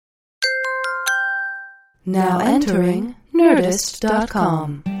Now entering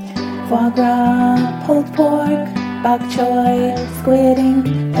Nerdist.com. Foie gras, pulled pork, bok choy, squid ink,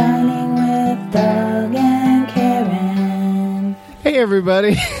 dining with Doug and Karen. Hey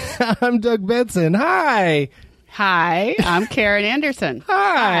everybody, I'm Doug Benson. Hi. Hi, I'm Karen Anderson.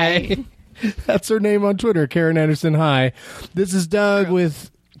 Hi. That's her name on Twitter, Karen Anderson. Hi. This is Doug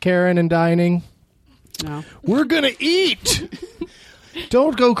with Karen and Dining. No. We're going to eat.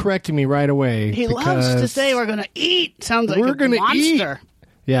 Don't go correcting me right away. He loves to say we're going to eat. Sounds like we're a gonna monster. Eat.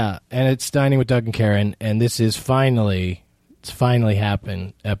 Yeah, and it's Dining with Doug and Karen, and this is finally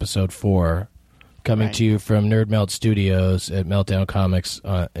happened, episode 4, coming to you from Nerd Melt Studios at Meltdown Comics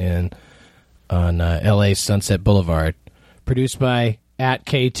on LA's Sunset Boulevard. Produced by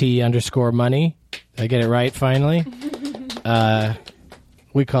 @KT_money. Did I get it right finally?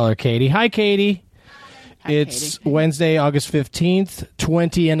 We call her Katie. Hi, Katie. It's Katie. Wednesday, August 15th,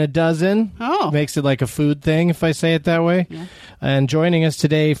 20 and a dozen. Oh. Makes it like a food thing if I say it that way. Yeah. And joining us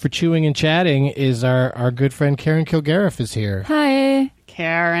today for chewing and chatting is our good friend Karen Kilgariff is here. Hi.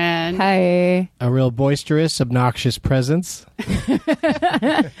 Karen. Hi. A real boisterous, obnoxious presence.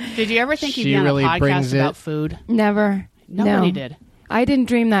 Did you ever think you'd She be on really a podcast brings about it. food? Never. Nobody No. did. I didn't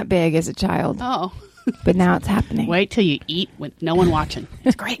dream that big as a child, Oh. but now it's happening. Wait till you eat with no one watching.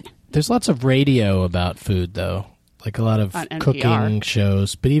 It's great. There's lots of radio about food, though. Like a lot of On NPR. cooking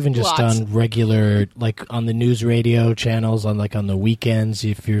shows, but even just Lots. on regular, like on the news radio channels, on the weekends,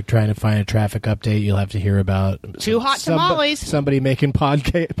 if you're trying to find a traffic update, you'll have to hear about Two hot tamales. Somebody making pound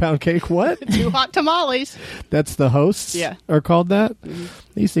cake. What? 2 hot tamales. That's the hosts. Yeah. Are called that. Mm-hmm.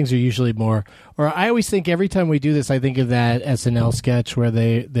 These things are usually more. Or I always think every time we do this, I think of that SNL sketch where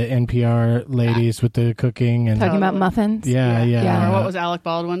the NPR ladies with the cooking and Talking about muffins? yeah. Yeah. Or what was Alec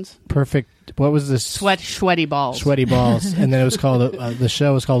Baldwin's? Perfect. What was this? Sweaty balls. Sweaty balls, and then it was called the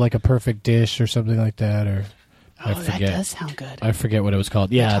show was called like a perfect dish or something like that, or I Oh, forget. that does sound good. I forget what it was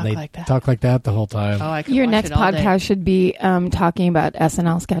called. Yeah, talk they like that. talk like that the whole time. Oh, I could Your watch next it all day. podcast should be talking about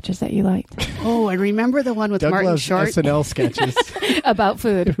SNL sketches that you liked Oh, I remember the one with Doug Martin loves Short. SNL sketches. about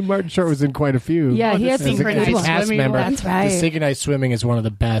food. Martin Short was in quite a few. Yeah, he the had some good synchronized ones. cast swimming member. one. That's right. The synchronized swimming is one of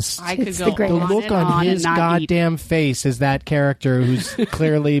the best. I could It's go the greatest. The on look and on and his not eat. goddamn face as that character who's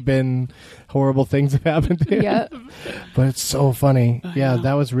clearly been horrible things have happened to him. Yeah. But it's so funny. Yeah,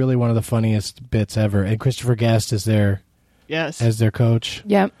 that was really one of the funniest bits ever. And Christopher Guest is there Yes. as their coach,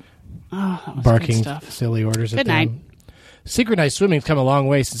 Yep. Oh, that was barking good stuff. silly orders at Good them. night. Synchronized swimming's come a long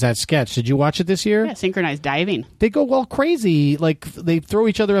way since that sketch. Did you watch it this year? Yeah, synchronized diving. They go all crazy. Like they throw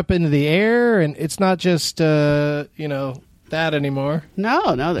each other up into the air, and it's not just that anymore.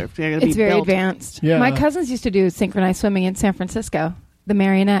 No, they're going to be It's very built. advanced. Yeah. My cousins used to do synchronized swimming in San Francisco. The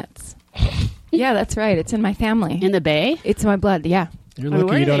Marionettes. Yeah, that's right. It's in my family. In the bay? It's in my blood. Yeah. You're I mean, lucky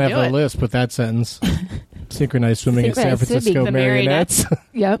where you do don't they have do a it? lisp with that sentence. Synchronized swimming at San Synchronized swimming. Francisco The Marionettes.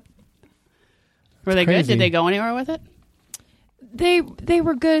 Yep. Were they good? crazy. Did they go anywhere with it? They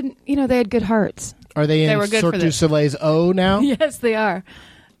were good. You know, they had good hearts. Are they They in were good Cirque for du this. Soleil's O now? Yes, they are.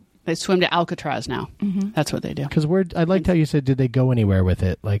 They swim to Alcatraz now. Mm-hmm. That's what they do. Because I liked how you said, did they go anywhere with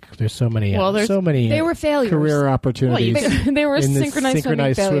it? Like, there's so many, Well, there's- They were failures. career opportunities They were in the synchronized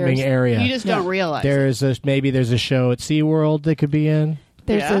swimming swimming failures. area. You just don't realize. Maybe there's a show at SeaWorld they could be in.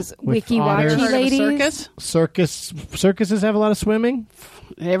 There's Yeah. those With wiki otters. watchy Heard of a ladies. circus? Circuses have a lot of swimming.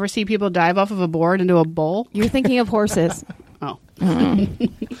 You ever see people dive off of a board into a bowl? You're thinking of horses. Oh.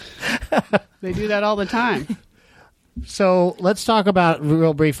 They do that all the time. So let's talk about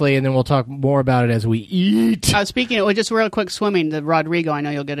real briefly, and then we'll talk more about it as we eat. Speaking of, just real quick, swimming, the Rodrigo, I know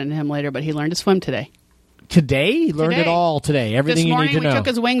you'll get into him later, but he learned to swim today. Today? He learned Today. it all today. Everything This you morning need to we know. took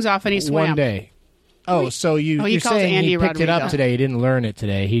his wings off and he swam. One day. Oh, so he you're calls saying Andy he picked it up Rodrigo. today. He didn't learn it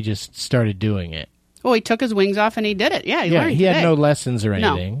today. He just started doing it. Well, he took his wings off and he did it. Yeah, he learned He today. had no lessons or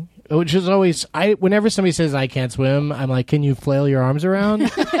No. anything. Which is always, whenever somebody says I can't swim, I'm like, can you flail your arms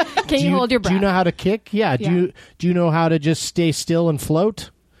around? Can you hold your breath? Do you know how to kick? Yeah. Yeah. Do you know how to just stay still and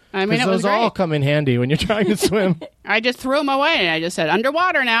float? I mean, Because it was those great. all come in handy when you're trying to swim. I just threw him away and I just said,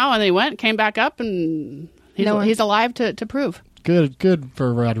 underwater now. And they went, came back up, and he's alive to prove. Good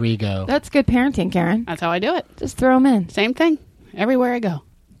for Rodrigo. That's good parenting, Karen. That's how I do it. Just throw them in. Same thing. Everywhere I go.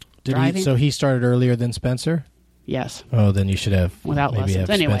 driving. So he started earlier than Spencer? Yes. Oh, then you should have Without maybe lessons. have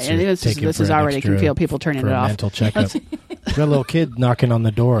Anyway, Spencer this take him is for an already extra- can feel people turning for it a off. mental checkup. We got a little kid knocking on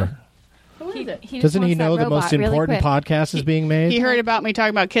the door. Who is it? Doesn't he know the most important podcast is being made? He heard about me talking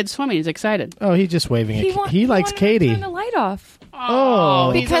about kids swimming. He's excited. Oh, he's just waving at He likes wanted to Katie. Turn the light off.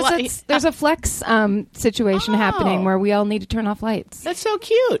 Oh. he's Because there's a flex situation happening where we all need to turn off lights. That's so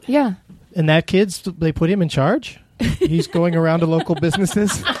cute. Yeah. And that kid's, they put him in charge? He's going around to local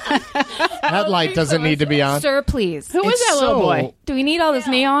businesses? That light doesn't need to be on. Sir, please. Who was that little boy? Do we need all this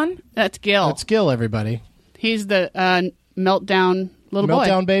neon? That's Gil. That's Gil, everybody. He's the meltdown little boy.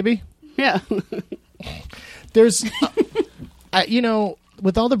 Meltdown baby. Yeah. There's,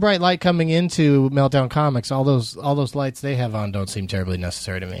 with all the bright light coming into Meltdown Comics, all those lights they have on don't seem terribly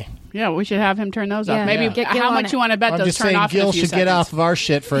necessary to me. Yeah, we should have him turn those Yeah. off. Maybe Yeah. Get Gil how on much it. you want to bet I'm those just turn saying off in Gil a few should get seconds. off of our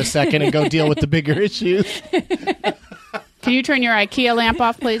shit for a second and go deal with the bigger issues. Can you turn your IKEA lamp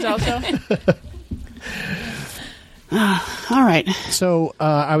off, please, also? All right. So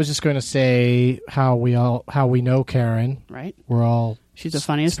I was just going to say how we know Karen. Right. We're all She's the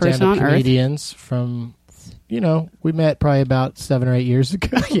funniest person stand-up on earth. comedians from, we met probably about 7 or 8 years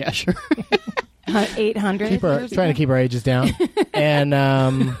ago. Yeah, sure. 800. Trying to keep our ages down. And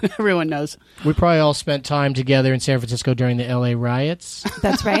Everyone knows. we probably all spent time together in San Francisco during the LA riots.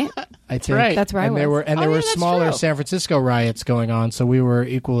 That's right. I think. right. That's where I And there was. were there were that's smaller true. San Francisco riots going on, so we were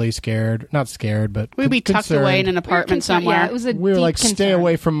equally scared. Not scared, but We'd be tucked concerned. away in an apartment somewhere. Yeah, it was a We were deep like, concern. stay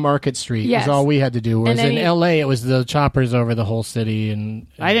away from Market Street. Yes. Was all we had to do. Whereas And in LA, it was the choppers over the whole city, and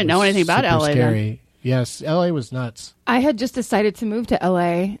I it didn't know was anything about super LA then. Scary. Yes, LA was nuts. I had just decided to move to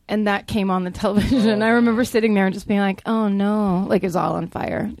LA, and that came on the television. I remember sitting there and just being like, "Oh no!" Like it was all on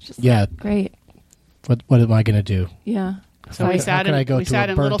fire. It's just Yeah. great. What am I going to do? Yeah, So we How sat can I in, go we to sat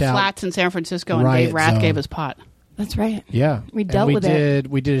a in little burnt-out flats in San Francisco, and riot Dave Rath zone? gave us pot. that's right. Yeah, We dealt and with it.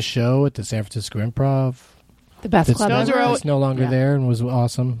 We did a show at the San Francisco Improv. The best That's club Those ever. are all- It's no longer yeah. there and was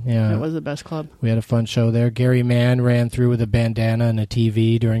awesome. Yeah, It was the best club. we had a fun show there. Gary Mann ran through with a bandana and a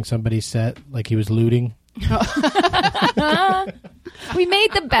TV during somebody's set, like he was looting. We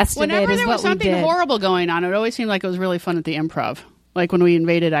made the best of Whenever it. Is there what was something we did. horrible going on, it always seemed like it was really fun at the Improv. Like when we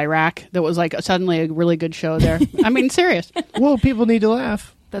invaded Iraq, there was like suddenly a really good show there. I mean, serious. Well, people need to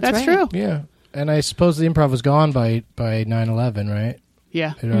laugh. That's That's right. true. Yeah, and I suppose the Improv was gone by 9/11, right?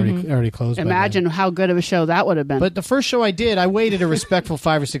 Yeah. It already closed. by then. Imagine how good of a show that would have been. But the first show I did, I waited a respectful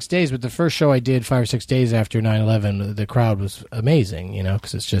 5 or 6 days. But the first show I did 5 or 6 days after 9/11, the crowd was amazing.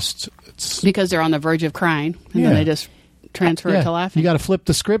 Because it's because they're on the verge of crying, and Yeah. then they just transfer it to laughing. You got to flip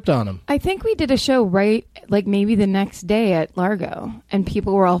the script on them. I think we did a show right, like maybe the next day at Largo, and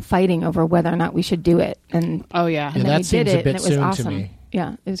people were all fighting over whether or not we should do it. And Oh, yeah. and that then we seems did a it, bit and it was soon to awesome. me.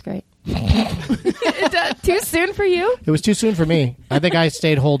 Yeah, it was great. Too soon for you? It was too soon for me. I think I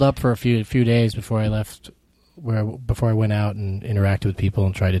stayed holed up for a few days before I left. Before I went out and interacted with people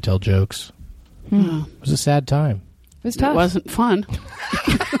and tried to tell jokes. It was a sad time. It was It tough. wasn't fun.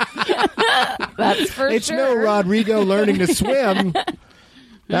 That's for It's sure. no Rodrigo learning to swim.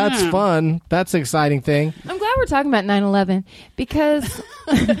 That's fun. That's an exciting thing. I'm glad we're talking about 9/11 because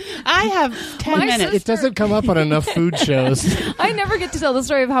I have 10 My minutes. It doesn't come up on enough food shows. I never get to tell the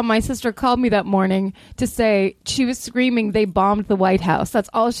story of how my sister called me that morning to say she was screaming they bombed the White House. That's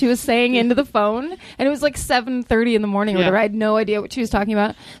all she was saying into the phone. And it was like 7:30 in the morning or Yeah. whatever. I had no idea what she was talking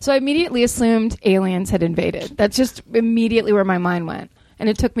about. So I immediately assumed aliens had invaded. That's just immediately where my mind went. And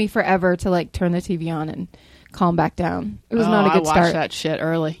it took me forever to like turn the TV on and calm back down. It was not a good I watched start. that shit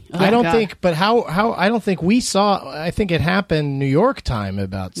early. Oh, I don't God. think, but how I don't think we saw. I think it happened New York time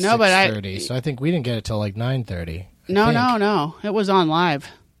about No, but 6:30. So I think we didn't get it till like 9:30. No. It was on live.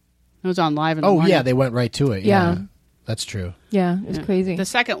 It was on live in the Oh morning. yeah, they went right to it. Yeah. That's true. Yeah, it was crazy. The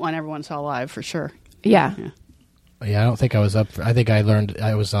second one everyone saw live for sure. yeah. Yeah, I don't think I was up. I think I learned.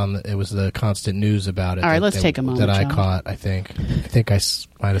 I was on. It was the constant news about it. All right, that let's they- take a moment, that I shall we? caught. I think I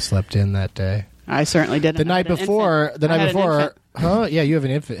might have slept in that day. I certainly didn't. The night before. The night before. Huh? Yeah, you have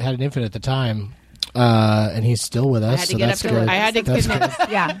an infant. Had an infant at the time, and he's still with us. had to so get that's up to good. work. I had to That's get good.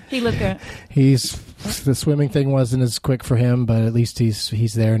 Yeah, he lived there. He's the swimming thing wasn't as quick for him, but at least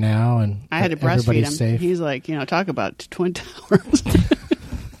he's there now, and I had to breastfeed everybody's him. safe. He's like, talk about Twin Towers.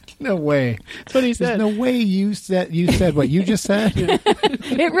 No way. That's what he There's said. no way you said what you just said.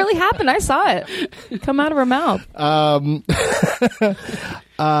 It really happened. I saw it come out of her mouth.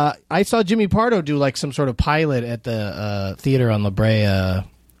 I saw Jimmy Pardo do like some sort of pilot at the theater on La Brea,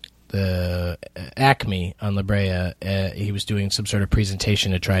 the Acme on La Brea. He was doing some sort of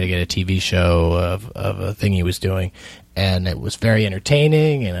presentation to try to get a TV show of a thing he was doing, and it was very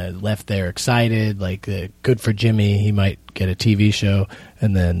entertaining. And I left there excited, like good for Jimmy. He might get a TV show.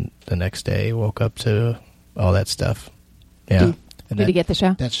 And then the next day, woke up to all that stuff. Yeah. And Did he get the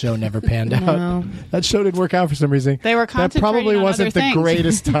show? That show never panned No. out. That show didn't work out for some reason. They were That concentrating probably on wasn't other the things.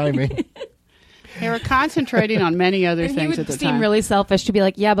 greatest timing. They were concentrating on many other And he things would at the seem time. really selfish to be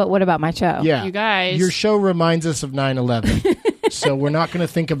like, yeah, but what about my show? Yeah. You guys- Your show reminds us of 9/11. So we're not going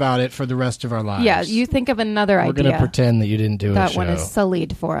to think about it for the rest of our lives. Yeah, you think of another We're idea. going to pretend that you didn't do a that show. one is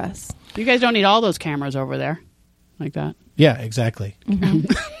sullied for us. You guys don't need all those cameras over there like that. Yeah, exactly.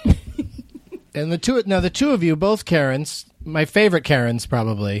 And the two of you, both Karens, my favorite Karens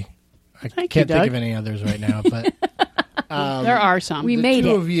probably. I Thank can't you, think Doug. of any others right now, but There are some. We the made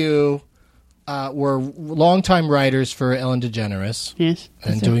two it. of you were longtime writers for Ellen DeGeneres Yes.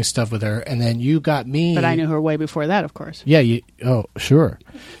 and doing stuff with her, and then you got me. But I knew her way before that, of course. Yeah, sure.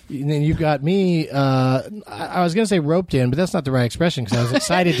 And then you got me. I was going to say roped in, but that's not the right expression because I was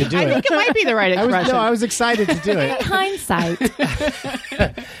excited to do I it. think it might be the right expression. I was excited to do it. Hindsight.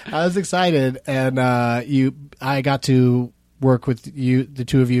 I was excited, and I got to work with you, the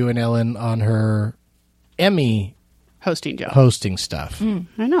two of you, and Ellen on her Emmy Hosting job. hosting stuff.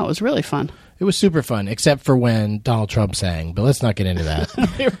 I know. It was really fun. It was super fun, except for when Donald Trump sang. But let's not get into that.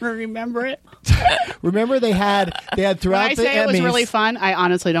 I remember it. Remember, they had When throughout I the say Emmys. it was really fun, I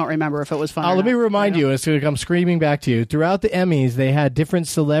honestly don't remember if it was fun. or Let me not. remind you, it's going to come screaming back to you. Throughout the Emmys, they had different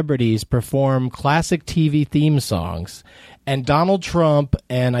celebrities perform classic TV theme songs. And Donald Trump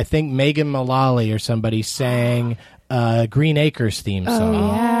and I think Megan Mullally or somebody sang Green Acres theme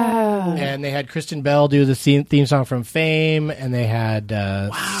song. And they had Kristen Bell do the theme song from Fame, and they had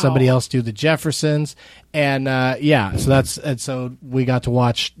somebody else do the Jeffersons. And so we got to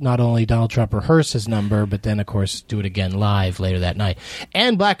watch not only Donald Trump rehearse his number, but then, of course, do it again live later that night.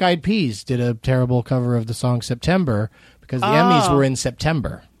 And Black Eyed Peas did a terrible cover of the song September because the Emmys were in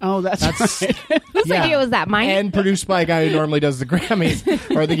September. Oh, that's right. Whose idea was that? Mine? And produced by a guy who normally does the Grammys,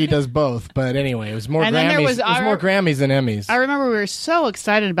 or I think he does both. But anyway, it was more And then Grammys. there was it was more Grammys than Emmys. I remember we were so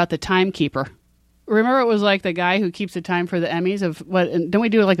excited about the timekeeper. Remember, it was like the guy who keeps the time for the Emmys. Of what? And don't we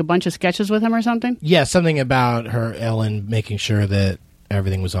do like a bunch of sketches with him or something? Yeah, something about her, Ellen, making sure that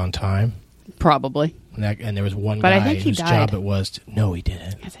everything was on time. Probably. And there was one But I guy think he whose died. job it was to... No, he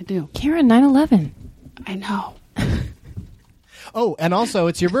didn't. Yes, I do. Karen, 9/11. I know. Oh, and also,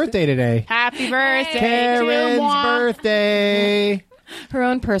 it's your birthday today. Happy birthday, Karen's to moi. birthday. Her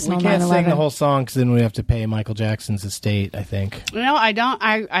own We personal can't 9/11. sing the whole song because then we have to pay Michael Jackson's estate, I think. No, I don't.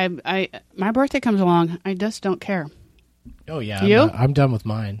 I my birthday comes along. I just don't care. Oh, yeah. You? I'm done with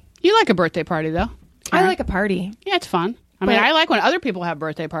mine. You like a birthday party, though? I like a party. Yeah, it's fun. I mean, But- I like when other people have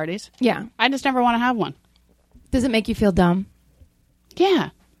birthday parties. Yeah. I just never want to have one. Does it make you feel dumb? Yeah.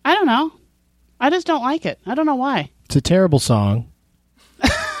 I don't know. I just don't like it. I don't know why. It's a terrible song.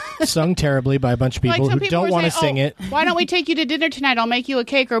 Sung terribly by a bunch of people Like some who don't were want to saying, sing it. Why don't we take you to dinner tonight? I'll make you a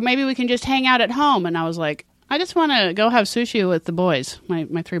cake, or maybe we can just hang out at home. And I was like, I just want to go have sushi with the boys, my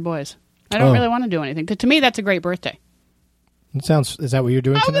three boys. I don't Oh. really want to do anything. To me, that's a great birthday. Is that what you're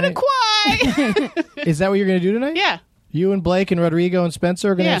doing I'm tonight? going to cry. Is that what you're going to do tonight? Yeah. You and Blake and Rodrigo and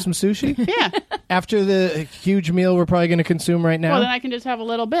Spencer are going to Yeah. have some sushi? Yeah. After the huge meal we're probably going to consume right now? Well, then I can just have a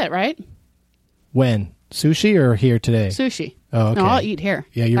little bit, right? When? Sushi or here today? Sushi. Oh, okay. No, I'll eat here.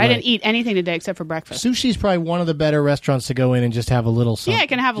 Yeah, you're I right. didn't eat anything today except for breakfast. Sushi's probably one of the better restaurants to go in and just have a little something. Yeah, I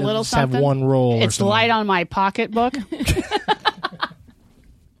can have a little just something. have one roll or It's something. light on my pocketbook.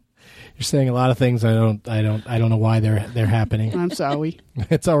 You're saying a lot of things I don't know why they're happening. I'm sorry.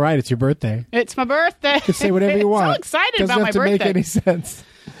 It's all right. It's your birthday. It's my birthday. You can say whatever you want. So excited Doesn't about have my to birthday. make any sense.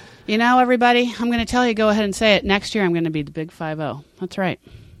 You know, everybody, I'm going to tell you, go ahead and say it. Next year, I'm going to be the big 5-0. That's right.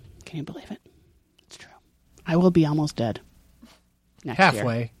 Can you believe it? It's true. I will be almost dead. Next year.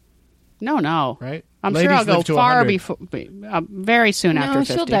 Halfway, No. right? I'm Ladies sure I'll go live to far 100. before, very soon after No,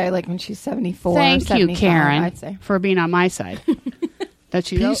 50. she'll die like when she's 74. Thank you, 75, Karen, I'd say. for being on my side. That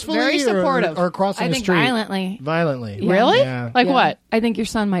she's Peacefully very or- supportive. or crossing I the think street? violently. Violently. Yeah. Really? Yeah. Like Yeah. what? I think your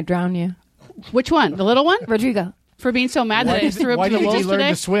son might drown you. Which one? The little one? Rodrigo. For being so mad that I just threw Why up to the did he wolves learn today?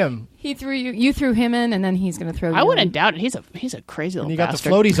 to swim? He threw you. You threw him in, and then he's going to throw you. I wouldn't in. doubt it. He's a crazy little When you got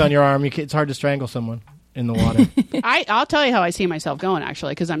bastard. the floaties on your arm, it's hard to strangle someone in the water. I'll tell you how I see myself going,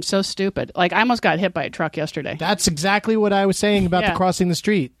 actually, because I'm so stupid. Like, I almost got hit by a truck yesterday. That's exactly what I was saying about Yeah. the crossing the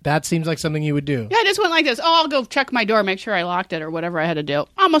street. That seems like something you would do. Yeah, I just went like this. Oh, I'll go check my door, make sure I locked it or whatever I had to do.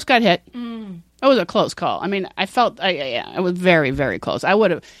 Almost got hit. It was a close call. I mean, I felt, it was very, very close. I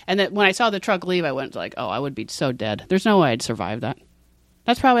would have, and then when I saw the truck leave, I went like, oh, I would be so dead. There's no way I'd survive that.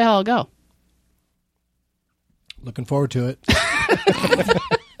 That's probably how I'll go. Looking forward to it.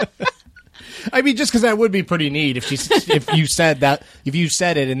 I mean, just because that would be pretty neat if you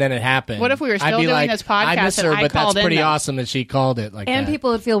said it and then it happened. What if we were I'd still be doing like, this podcast I miss her, and I but that's called in pretty them? awesome that she called it like And that.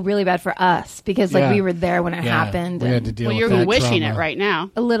 people would feel really bad for us because, like, Yeah. we were there when it Yeah, happened. we had and to deal Well, with you're that wishing trauma. it right now.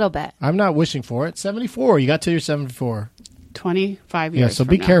 a little bit. I'm not wishing for it. 74. You got till you're 74. 25 years. Yeah, so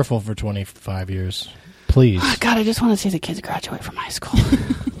from be now. careful for 25 years, please. God, I just want to see the kids graduate from high school.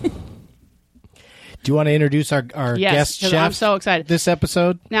 Do you want to introduce our Yes, guest 'cause chef? I'm so excited. This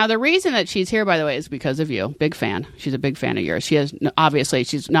episode. Now, the reason that she's here, by the way, is because of you. Big fan. She's a big fan of yours. She has, obviously,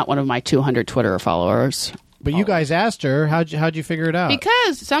 she's not one of my 200 Twitter followers. But you guys asked her, how'd you figure it out?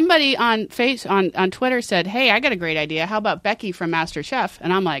 Because somebody on Twitter said, "Hey, I got a great idea. How about Becky from MasterChef?"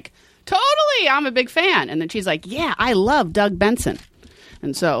 And I'm like, "Totally, I'm a big fan." And then she's like, "Yeah, I love Doug Benson."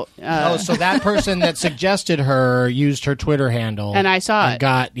 And so, so that person that suggested her used her Twitter handle, and I saw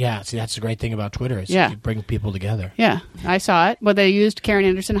and it. See, that's the great thing about Twitter is Yeah. you bring people together. Yeah, I saw it. But they used Karen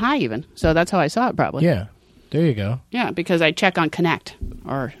Anderson High even, so that's how I saw it probably. Yeah, there you go. Yeah, because I check on Connect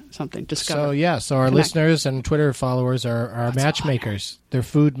or something. Discover. So our Connect. listeners and Twitter followers are matchmakers. They're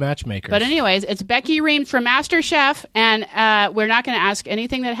food matchmakers. But anyways, it's Becky Reams from MasterChef, and we're not going to ask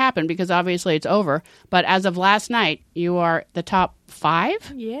anything that happened because obviously it's over. But as of last night, you are the top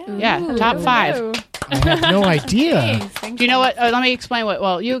 5? Yeah. Yeah, top 5. Ooh. I have no idea. Do you know what? Let me explain what.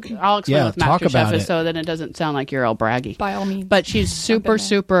 Well, I'll explain Yeah, what talk about MasterChef is it. so that it doesn't sound like you're all braggy. By all means. But she's super,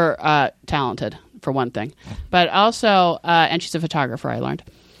 super talented, for one thing. But also, and she's a photographer, I learned.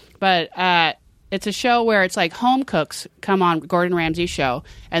 But it's a show where it's like home cooks come on Gordon Ramsay's show,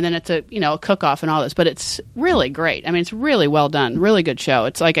 and then it's a cook-off and all this. But it's really great. I mean, it's really well done. Really good show.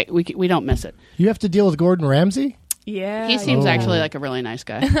 It's like we don't miss it. You have to deal with Gordon Ramsay? Yeah. He seems actually like a really nice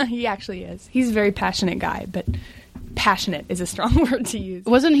guy. He actually is. He's a very passionate guy, but passionate is a strong word to use.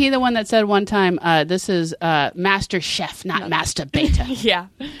 Wasn't he the one that said one time, this is Master Chef, not Master Beta? Yeah.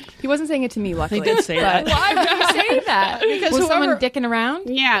 He wasn't saying it to me, luckily. He did say that. Why would you say that? Because was whoever- someone dicking around?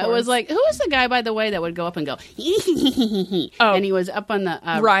 Yeah, it was like, who was the guy, by the way, that would go up and go, and he was up on the...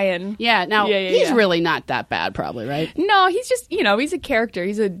 Ryan. Yeah, now, Yeah, he's yeah. really not that bad, probably, right? No, he's just, he's a character.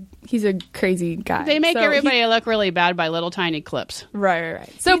 He's a crazy guy. They make So everybody look really bad by little tiny clips. Right.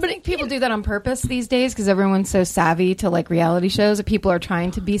 So, but people do that on purpose these days because everyone's so savvy to like reality shows that people are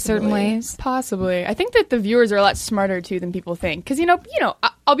trying to be certain ways. Possibly. I think that the viewers are a lot smarter too than people think. Because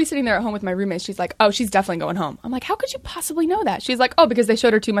I'll be sitting there at home with my roommate. She's like, "Oh, she's definitely going home." I'm like, "How could you possibly know that?" She's like, "Oh, because they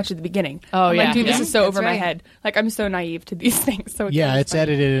showed her too much at the beginning." Oh, I'm yeah. like, dude, this Yeah. is so That's over my right. head. Like, I'm so naive to these things. So Yeah, always it's funny.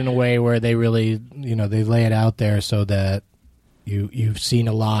 edited in a way where they really, they lay it out there so that you've seen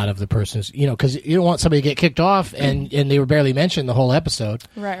a lot of the person's, because you don't want somebody to get kicked off and they were barely mentioned the whole episode.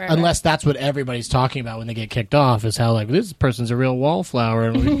 Right. Unless that's what everybody's talking about when they get kicked off is how, like, this person's a real wallflower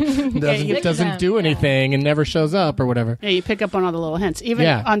and doesn't do anything and never shows up or whatever. Yeah, you pick up on all the little hints. Even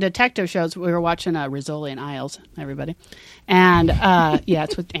Yeah. on detective shows, we were watching Rizzoli and Isles, everybody. And,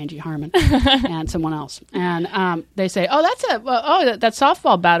 it's with Angie Harmon and someone else. And they say, "Oh, that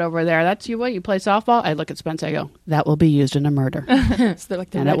softball bat over there. That's you. What, you play softball?" I look at Spence, I go, "That will be used in a murder." So they're like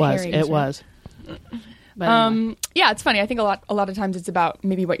the And red it was. herrings, It right? was. But anyway. Yeah, it's funny. I think a lot of times it's about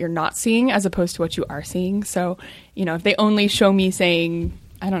maybe what you're not seeing as opposed to what you are seeing. So, if they only show me saying,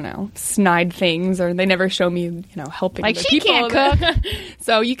 I don't know, snide things, or they never show me, helping Like, other she people. can't cook.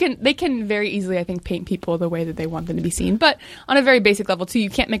 So they can very easily, I think, paint people the way that they want them to be seen. But on a very basic level too, you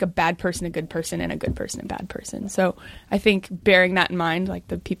can't make a bad person a good person and a good person a bad person. So I think bearing that in mind, like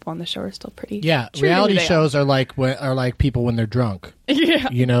the people on the show are still pretty. Yeah, true to who reality they are. shows are like people when they're drunk. Yeah.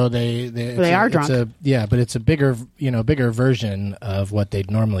 They are drunk. But it's a bigger version of what they'd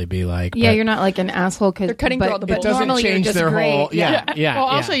normally be like. Yeah, but you're not like an asshole because They're cutting through all the bullshit. It doesn't normally you're change just their great. whole. Yeah. Well,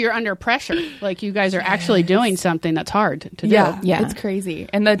 also, you're under pressure. Like, you guys are actually doing something that's hard to do. Yeah, Yeah. it's crazy.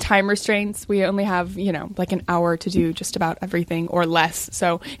 And the time restraints, we only have, like an hour to do just about everything or less.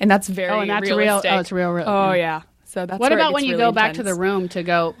 So, and that's very And that's real. realistic. Oh, it's real. Oh, yeah. So that's What where it about when gets you really go back to intense. the room to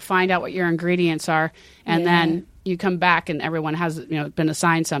go find out what your ingredients are, and then you come back and everyone has been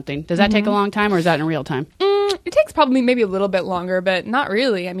assigned something? Does that take a long time, or is that in real time? It takes probably maybe a little bit longer, but not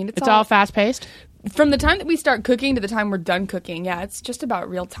really. I mean, It's all fast paced. from the time that we start cooking to the time we're done cooking. Yeah, it's just about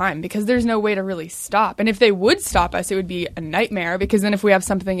real time because there's no way to really stop. And if they would stop us, it would be a nightmare because then if we have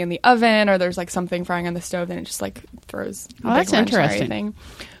something in the oven or there's like something frying on the stove, then it just like throws. a Oh, big that's wrench and interesting. everything.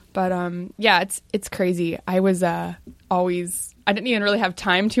 But yeah, it's crazy. I was I didn't even really have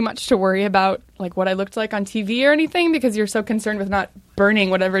time too much to worry about like what I looked like on TV or anything because you're so concerned with not burning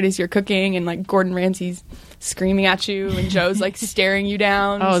whatever it is you're cooking and like Gordon Ramsay's screaming at you and Joe's like staring you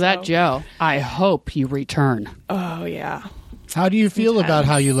down. Oh, so- that Joe. I hope you return. Oh yeah. How do you feel about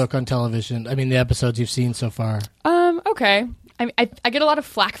how you look on television? I mean, the episodes you've seen so far. Okay. I get a lot of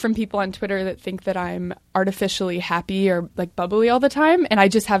flack from people on Twitter that think that I'm artificially happy or like bubbly all the time, and I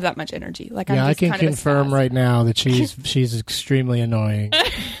just have that much energy. Like Yeah, I'm I just can kind of a confirm spaz. right now that she's extremely annoying.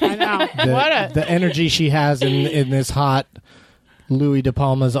 I know. The energy she has in this hot Louis De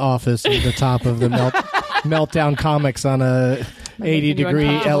Palma's office at the top of the Meltdown Comics on a 80-degree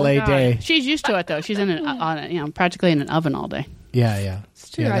uncomfortable. LA day. She's used to it though. She's in practically in an oven all day. Yeah. It's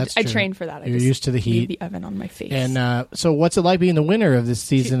true. I trained for that. I You're just used to the need heat. the oven on my face. And so, what's it like being the winner of this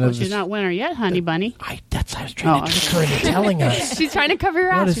season of? She's not winner yet, honey bunny. I was trying to trick her into telling us. She's trying to cover her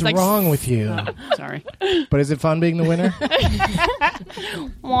ass. What is She's like, wrong with you? Sorry. But is it fun being the winner?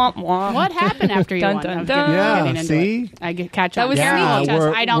 womp womp. What happened after you Dun, won? dun, I'm dun. getting into see? it. I get catch That on. was Gary sneaky. will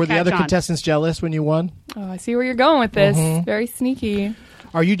test. I don't were the catch other on. contestants jealous when you won? Oh, I see where you're going with this. Very sneaky.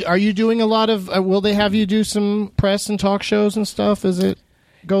 Are you doing a lot of? Will they have you do some press and talk shows and stuff as it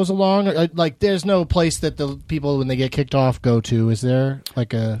goes along? Like, there's no place that the people when they get kicked off go to. Is there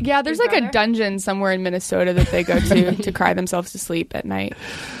like a? Yeah, there's like a dungeon somewhere in Minnesota that they go to cry themselves to sleep at night.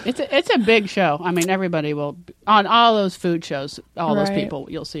 It's a big show. I mean, everybody will on all those food shows. All those Right. people,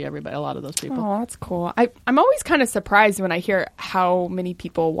 you'll see everybody. A lot of those people. Oh, that's cool. I'm always kind of surprised when I hear how many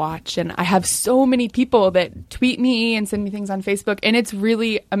people watch, and I have so many people that tweet me and send me things on Facebook, and it's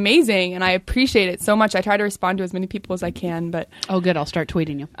really amazing, and I appreciate it so much. I try to respond to as many people as I can, but Oh, good. I'll start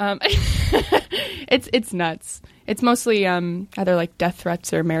tweeting you. it's nuts. It's mostly either like death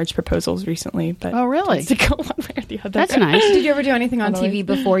threats or marriage proposals recently. But Oh, really? it tends to go one way or the other. That's nice. Did you ever do anything on Totally. TV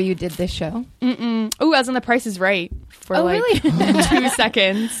before you did this show? Oh, I was on The Price is Right for Oh, like really? 2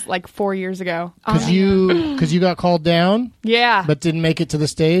 seconds, like 4 years ago. Because you got called down, Yeah. but didn't make it to the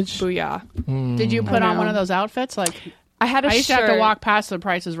stage. Booyah. Did you put I on know. one of those outfits? Like I had a I used to have to shirt. walk past The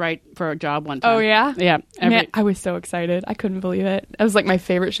Price is Right for a job one time. Oh, yeah? Yeah. Man, I was so excited. I couldn't believe it. It was like my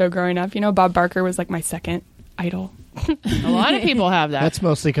favorite show growing up. You know, Bob Barker was like my second idol. A lot of people have that. That's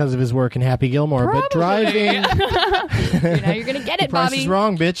mostly because of his work in Happy Gilmore. But driving, You know, you're going to get it, Price Bobby. is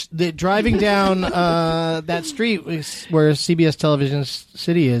wrong, bitch. Driving down that street where CBS Television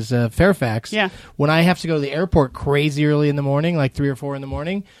City is, Fairfax. Yeah. When I have to go to the airport crazy early in the morning, like 3 or 4 in the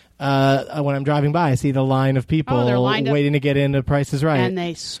morning, when I'm driving by, I see the line of people Oh, they're lined up. waiting to get into Price is Right. And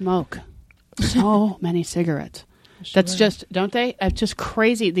they smoke so many cigarettes. That's just, don't they? It's just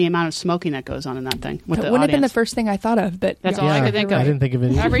crazy the amount of smoking that goes on in that thing with That the wouldn't have been the audience. first thing I thought of, but That's all I could think of. I didn't think of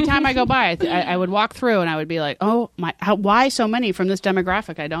it either. Every time I go by, I would walk through and I would be like, "Oh my! Why so many from this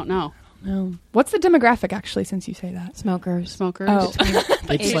demographic? I don't know." No. What's the demographic actually? Since you say that, Smokers. Oh. Smokers.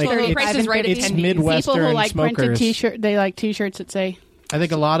 It's People like who- it's, Price is Right it's attendees. Midwestern People who like printed smokers. T-shirt. They like T-shirts that say I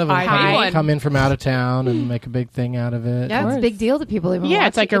think a lot of them I come in from out of town and make a big thing out of it. Yeah, it's a course. big deal to people. Even Yeah, watch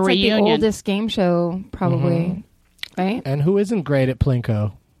it's like it. a reunion. the oldest game show, probably. Right? And who isn't great at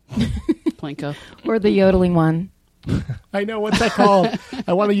Plinko? Plinko. Or the yodeling one. I know, what's that called?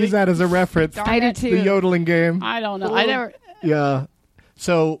 I want to use that as a reference. I do The too. yodeling game. I don't know. I never. Yeah.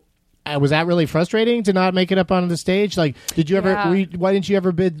 So, was that really frustrating to not make it up onto the stage? Like, did you ever? Yeah. Why didn't you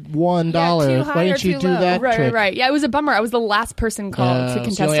ever bid $1? too high Why or didn't you too do low? that Right, trick? right. Yeah, it was a bummer. I was the last person called Yeah, to so you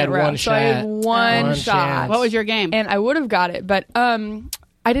contest only had that row. one So I had shot. one One shot. chance. What was your game? And I would have got it, but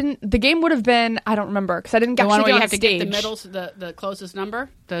I didn't. The game would have been, I don't remember, because I didn't The actually one where get you on have to stage. get the middle, the closest number,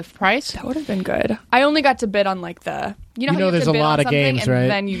 the price. That would have been good. I only got to bid on like the. You know, You how know have there's to a bid lot on of something games, and right?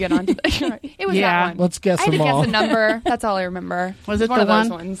 Then you get onto the. It was Yeah. that one. Let's guess I had them to all. guess a number. That's all I remember. Was it one the of those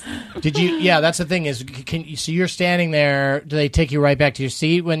one? ones? Did you? Yeah, that's the thing is, can you? So you're standing there. Do they take you right back to your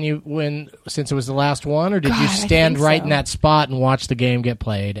seat since it was the last one, or did you God, I stand think right so. in that spot and watch the game get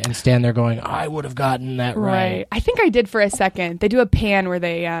played and stand there going, I would have gotten that right. I think I did for a second. They do a pan where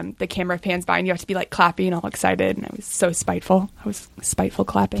they the camera pans by and you have to be like clapping all excited, and I was so spiteful. I was spiteful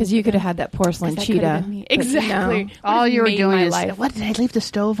clapping Because you could have had that porcelain 'Cause that could have cheetah. been me. but Exactly. no. All you were Made doing my is, life. what did I leave the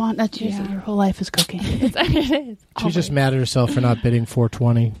stove on? That's just, your whole life is cooking. It is. She's just mad at herself for not bidding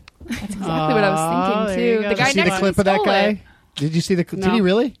 420. That's exactly what I was Oh, thinking there you too. go. The Did guy you see the next to clip me of that stole guy? it. Did you see the? No. Did he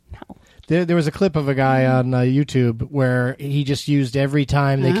really? No. There was a clip of a guy on YouTube where he just used every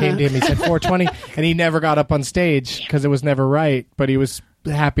time they came to him. He said 420, and he never got up on stage because it was never right. But he was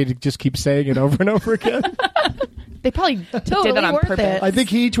happy to just keep saying it over and over again. They probably Totally did that on worth purpose. it. I think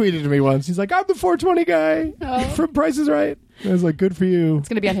he tweeted to me once. He's like, "I'm the 420 guy from Price is Right." I was like, "Good for you." It's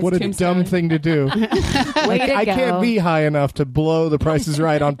gonna be on his what a tombstone. dumb thing to do. Way to I go. can't be high enough to blow the Price is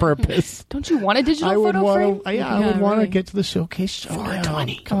Right on purpose. Don't you want a digital I would photo want frame? to. I would want to really. get to the showcase show.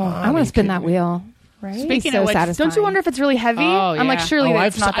 420. Come on, I want to spin that wheel. Right? Speaking So of which, satisfying. Don't you wonder if it's really heavy? Oh, I'm like, yeah. surely I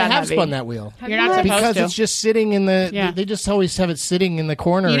it's not that have heavy. spun that wheel. you're not supposed Because to. it's just sitting in the. Yeah. They just always have it sitting in the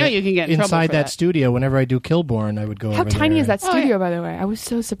corner. You know you can get in trouble inside for that that. studio. Whenever I do Kilborn, I would go. How over tiny there. is that Oh, studio, by the way? I was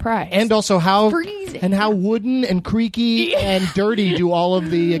so surprised. And also how Freezing. and how wooden and creaky and dirty do all of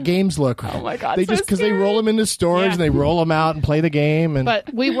the games look? Oh my God, They so just because they scary. roll them into storage Yeah. and they roll them out and play the game and.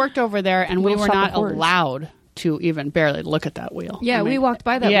 But we worked over there, and we Little were shop not of horrors. allowed to even barely look at that wheel. Yeah, I mean, we walked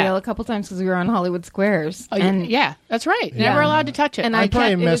by that yeah. wheel a couple times because we were on Hollywood Squares. Oh, and yeah, that's right. Yeah. Never allowed to touch it. and I'd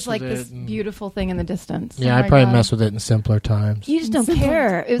probably it mess was like with this it and- beautiful thing in the distance. Yeah, Oh I my probably God. mess with it in simpler times. You just don't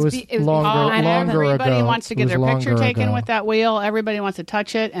care. It was longer Everybody ago. wants to It get was their picture longer taken ago. with that wheel. Everybody wants to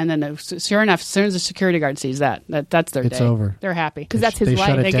touch it, and then sure enough, as soon as the security guard sees that's their It's day. over. They're happy Because that's his They life.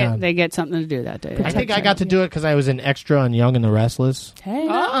 shut it they down. get something to do that day. I think I got to do it because I was an extra on Young and the Restless. Hey.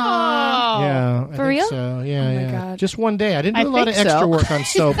 Oh, Yeah, I For think real? So. Yeah, Oh my yeah. God. Just one day. I didn't do I a lot of think extra so. work on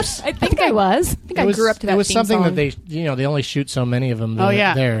soaps. I think I was. I think I grew up to that It was theme something song. that they only shoot so many of them. Oh,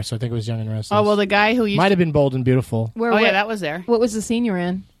 yeah. there. So I think it was Young and Restless. Oh well, the guy who used might have been Bold and Beautiful. Where, oh yeah, what, that was there. what was the scene you were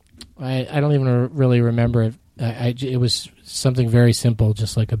in? I don't even really remember it. It was something very simple,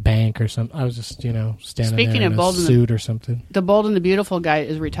 just like a bank or something. I was just standing Speaking there of in Bold a and the- suit or something. The Bold and the Beautiful guy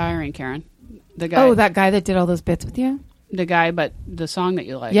is retiring, Karen. The guy. Oh, that guy that did all those bits with you? the guy, but the song that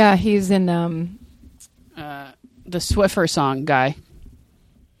you like. Yeah, he's in. The Swiffer song guy.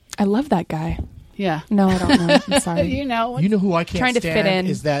 I love that guy. Yeah. No, I don't know. I'm sorry. You know. You know who I can't Trying to stand fit in.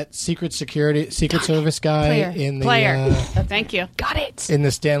 is that Secret Service guy Player. in the Player. Thank you. Got it. in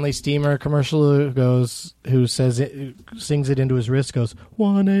the Stanley Steamer commercial who sings it into his wrist, goes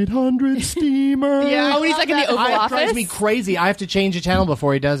 1-800-STEAMER. Yeah, when he's like in the Oval It Office. drives me crazy. I have to change the channel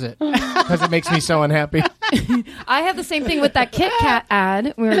before he does it because it makes me so unhappy. I have the same thing with that Kit Kat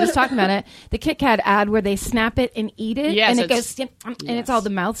ad. We were just talking about it. The Kit Kat ad where they snap it and eat it, Yes, and it it's- goes, and it's all the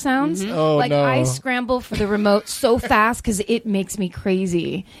mouth sounds. Oh, like no. I scramble for the remote so fast because it makes me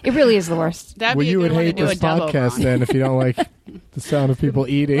crazy. It really is the worst. That'd Well, be a you good would one to hate do a this dub over podcast on. then if you don't like the sound of people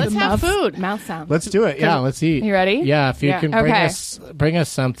eating. Let's have food. Mouth sounds. Let's do it. Yeah, let's eat. You ready? Yeah, if you Yeah. can Okay. bring us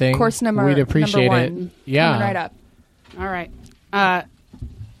something, Course number we'd appreciate number it. one. Yeah, Coming right up. All right.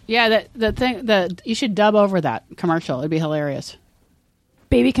 Yeah, you should dub over that commercial. It'd be hilarious.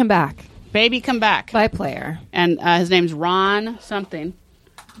 Baby Come Back Baby, come back. by Player. And his name's Ron something,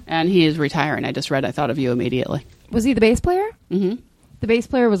 and he is retiring. I thought of you immediately. Was he the bass player? Mm-hmm. The bass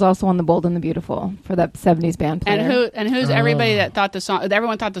player was also on The Bold and the Beautiful for that 70s band player. And who's everybody that thought the song?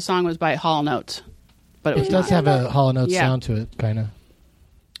 Everyone thought the song was by Hall Notes, but it was it does not. have a Hall & Oates Yeah. sound to it, kind of.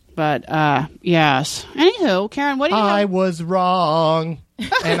 But yes. Anywho, Karen, what do you? I was wrong,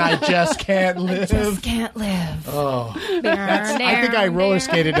 and I just can't live. Just can't live. Oh, I think I roller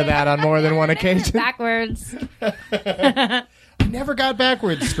skated to that on more than one occasion. Backwards. I never got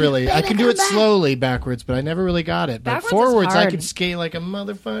backwards, really. I can do it slowly backwards, but I never really got it. But Backwards is forwards, I hard. could skate like a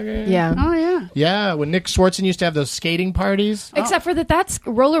motherfucker. Yeah. Oh yeah. Yeah, when Nick Swartzen used to have those skating parties. Except for that's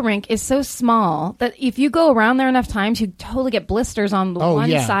roller rink is so small that if you go around there enough times, you totally get blisters on the Oh, one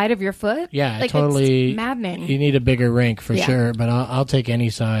yeah. side of your foot. Yeah, like, totally. It's maddening. You need a bigger rink for Yeah. sure, but I'll take any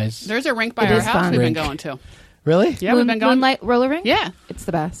size. There's a rink by It our is house fun. we've been Rink. going to. Really? Yeah, we've been going. Moonlight roller rink. Yeah. It's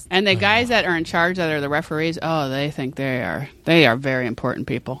the best. And the guys that are in charge, that are the referees, they think they are very important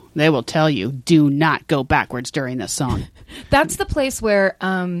people. They will tell you, do not go backwards during this song. That's the place where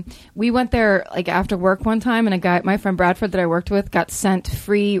we went there like after work one time, and my friend Bradford that I worked with, got sent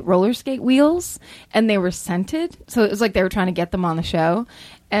free roller skate wheels, and they were scented. So it was like they were trying to get them on the show.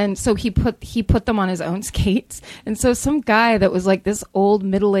 And so he put them on his own skates. And so some guy that was like this old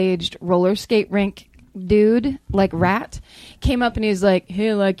middle-aged roller skate rink dude, like rat, came up and he was like,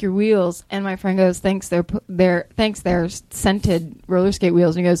 "Hey, I like your wheels." And my friend goes, "Thanks, they're scented roller skate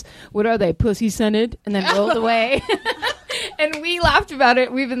wheels." And he goes, "What are they, pussy scented?" And then rolled away. And we laughed about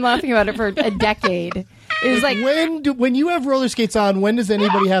it. We've been laughing about it for a decade. It was like, when you have roller skates on, when does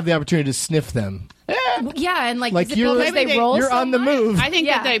anybody have the opportunity to sniff them? yeah, and like, Like is it you're- because Maybe they they- roll You're so on the much? move. I think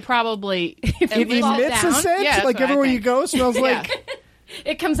Yeah. that they probably It It falls emits a down. scent. Yeah, that's like what I everywhere you think. go, smells Yeah. like.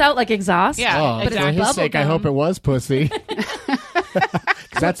 It comes out like exhaust. Yeah. Oh, But for it's his sake, I bubblegum. hope it was pussy.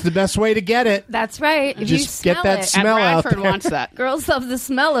 'Cause that's the best way to get it. That's right. If Just you get smell that it, and smell out Bradford there. wants that. girls love the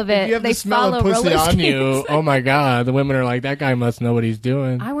smell of it. If you have they the smell follow of pussy roller on skates. you, oh my god, the women are like, that guy must know what he's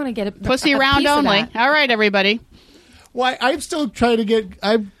doing. I want to get a Pussy a round piece of only. that. All right, everybody. Why? I'm still trying to get.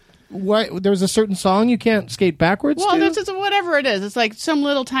 Why? There's a certain song you can't skate backwards Well, to? this is whatever it is. It's like some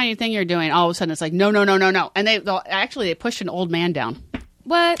little tiny thing you're doing. All of a sudden, it's like no, and they push an old man down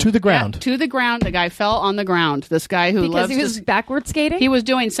What? to the ground. to the ground. The guy fell on the ground. This guy who Because loves he was this, backward skating? he was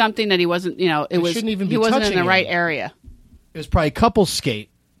doing something that he wasn't. It was shouldn't even he be wasn't in touching the him. right area. It was probably couple skate.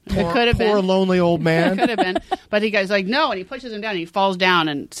 It could have Poor been. lonely old man. Could have been, but he guy's like no, and he pushes him down, and he falls down,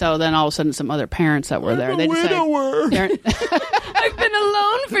 and so then all of a sudden, some other parents that were there, I'm they a decide, widower. they're- I've been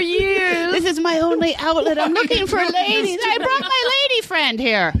alone for years. this is my only outlet. I'm looking for ladies. I brought my lady friend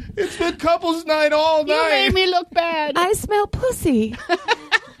here. It's been couples night all You made night. me look bad. I smell pussy.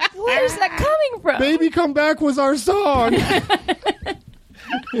 Where's that coming from? Baby Come Back was our song.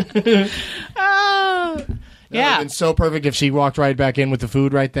 Oh. That would Yeah. have been so perfect if she walked right back in with the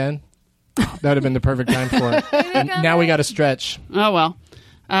food right then. That would have been the perfect time for it. And now we got to stretch. Oh, well.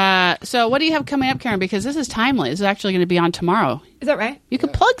 So what do you have coming up, Karen? Because this is timely. This is actually going to be on tomorrow. Is that right? You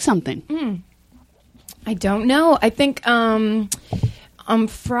could plug something. I don't know. I think on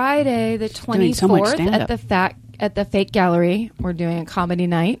Friday the Doing so much 24th stand-up. at the Fake Gallery, we're doing a comedy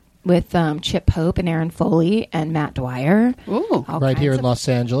night with Chip Hope and Aaron Foley and Matt Dwyer. Ooh. All Right here kinds in of Los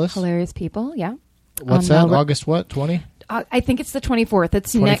Angeles. hilarious people. Yeah. What's On that? Melrose- August what? 20? I think it's the 24th.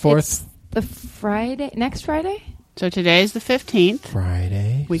 It's 24th? It's the Friday. Next Friday. So today's the 15th.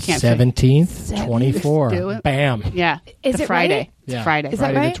 Friday. We can't 17th. 24. Do it. Bam. Yeah. Is the it Friday. right? It's Yeah. Friday. Is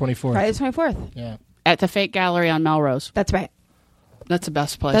Friday that the right? 24th. Friday the 24th. Yeah. At the Fake Gallery on Melrose. That's right. That's the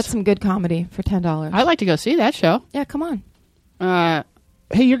best place. That's some good comedy for $10. I'd like to go see that show. Yeah, come on.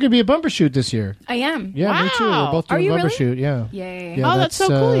 Hey, you're going to be a bumper shoot this year. I am. Yeah, me too. Wow. We're both Are doing you bumper really? shoot. Yeah. Yay. Yeah, Oh, that's so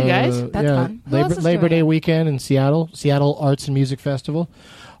cool, you guys. That's fun. Who else is Labor doing Day it? weekend in Seattle Arts and Music Festival.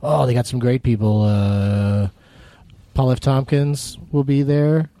 Oh, they got some great people. Paul F. Tompkins will be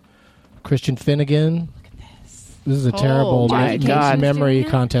there. Christian Finnegan. This is a terrible my God. memory Doing it?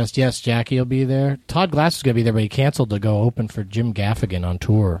 contest. Yes, Jackie will be there. Todd Glass is going to be there, but he canceled to go open for Jim Gaffigan on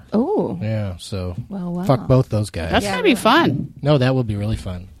tour. Oh. Yeah, so Well, wow. fuck both those guys. That's Yeah, going to be fun. No, that will be really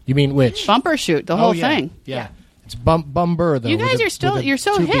fun. You mean which? Bumper shoot, the whole yeah. thing. Yeah. It's Bumber, though. You with guys a- are still- with a you're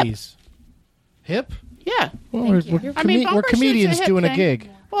so 2 hip. Bs. Hip? Yeah. Well, Thank we're, you. I mean, we're bumper shoot's a comedians hip doing a thing. gig.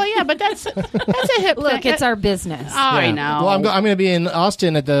 Well, yeah, but that's a hip thing. Look, it's our business. Oh, I Yeah. know. Well, I'm going to be in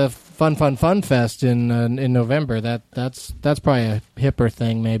Austin at the Fun Fest in November. That's probably a hipper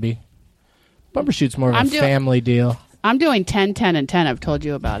thing, maybe. Bumper shoot's more of I'm a doing- family deal. I'm doing 10, 10, and 10. I've told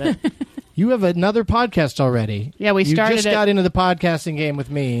you about it. You have another podcast already. Yeah, we started You just it- got into the podcasting game with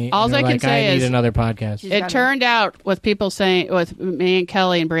me. Alls and you're I can like, say I need is- another podcast. It turned out with people saying, with me and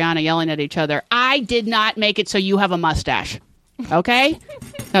Kelly and Brianna yelling at each other, I did not make it so you have a mustache. Okay?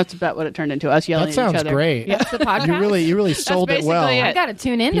 That's about what it turned into, us yelling That at sounds each other. great. Yeah. The podcast. You really sold it well. basically it. I got to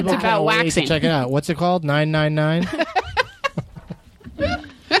tune into People that. about can't wait to waxing. check it out. What's it called? 999.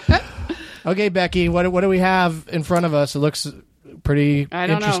 Okay, Becky. What do we have in front of us? It looks pretty I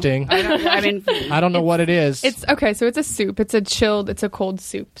don't interesting. know. I mean, I don't know what it is. It's okay, so it's a soup. It's a cold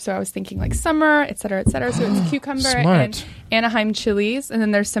soup. So I was thinking like summer, et cetera, et cetera. So it's cucumber Smart. and Anaheim chilies, and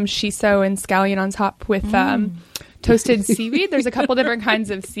then there's some shiso and scallion on top with toasted seaweed. There's a couple different kinds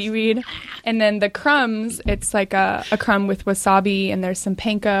of seaweed, and then the crumbs. It's like a crumb with wasabi, and there's some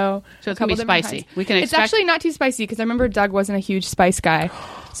panko. So it's a couple gonna be different spicy. kinds. We can It's expect- actually not too spicy because I remember Doug wasn't a huge spice guy,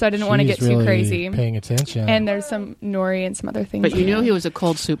 so I didn't want to She's get too really crazy. Paying attention. And there's some nori and some other things. but you in knew there. he was a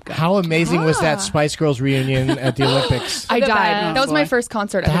cold soup guy. how amazing was that Spice Girls reunion at the Olympics? I The died. best. That was my Boy. first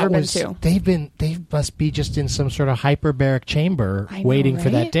concert I've ever been to. They must be just in some sort of hyperbaric chamber I know, waiting for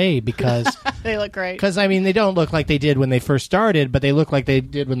that right? day because They look great. I mean they don't look like they did when they first started, but they look like they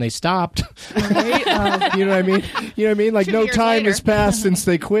did when they stopped. Right? You know what I mean? You know what I mean? Like 2 no years time later. has passed since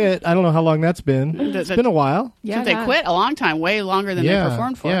they quit. I don't know how long that's been. It's been a while. Since they quit a long time, way longer than they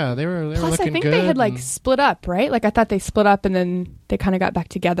performed for. Yeah, they were Plus, looking I think good. they had like and- split up, right? Like I thought they split up and then they kind of got back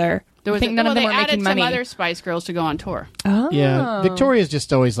together. There I was think none of them they were added making some money. other Spice Girls to go on tour. Oh, Yeah, Victoria's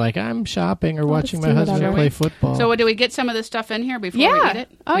just always like, I'm shopping or watching just my do husband whatever. play football. So do we get some of this stuff in here before we Yeah. eat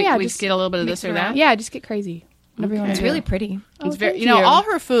it? Oh, we, yeah, We just get a little bit of mix this or around. that. Yeah, just get crazy. Whatever you want It's to really do. pretty. It's Oh, very, thank you know, you. all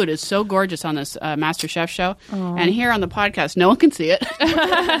her food is so gorgeous on this Master Chef show, and here on the podcast, no one can see it.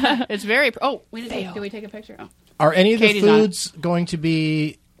 It's very. Oh, we did we take a picture? Oh. Are any of Katie's the on it. foods going to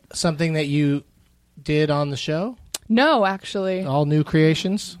be something that you did on the show? No, actually. All new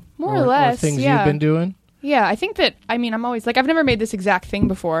creations? More or less, things yeah. you've been doing? Yeah, I think that, I mean, I'm always, like, I've never made this exact thing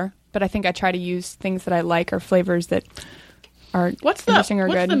before, but I think I try to use things that I like or flavors that are What's interesting or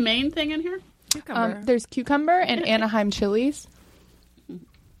what's good. the main thing in here? There's cucumber and Anaheim chilies.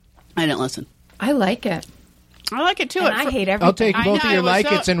 I didn't listen. I like it. I like it too. And I hate everything. I'll take I both know, of your it was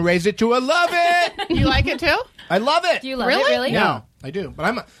like-its so- and raise it to a love it! You like it too? I love it! Do you love Really? it, really? No, I do.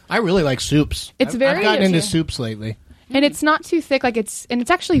 But I really like soups. It's I've very- gotten into Yeah. soups lately. And it's not too thick, like it's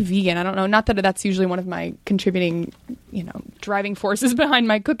actually vegan. I don't know, not that that's usually one of my contributing, driving forces behind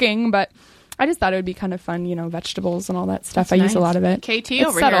my cooking, but I just thought it would be kind of fun, vegetables and all that stuff. That's I use a nice. lot of it. KT It's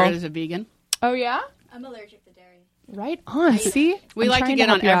over subtle. here is a vegan. Oh yeah, I'm allergic to dairy. right on. See, We I'm like to trying get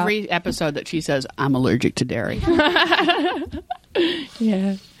on help you out. every episode that she says, I'm allergic to dairy.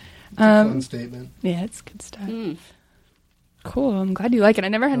 Yeah, Fun statement. yeah, it's good stuff. Cool. I'm glad you like it. I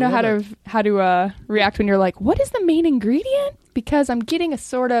never know love how to react when you're like, "What is the main ingredient?" Because I'm getting a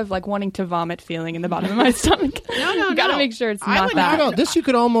sort of like wanting to vomit feeling in the bottom of my stomach. No, you gotta no. make sure it's I not would that. I don't know. This you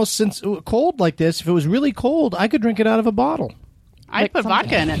could almost, since cold like this, if it was really cold, I could drink it out of a bottle. I'd put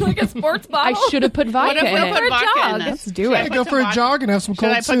vodka in it. like a sports bottle. I should have put What vodka if we in put it. vodka in jog. this? Let's do Should I it. put Go some for a vodka- jog and have some Should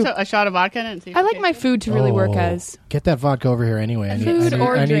cold I put soup. a shot of vodka in it? And see if I it like tastes my good? food to really work Oh, as get that vodka over here anyway. I food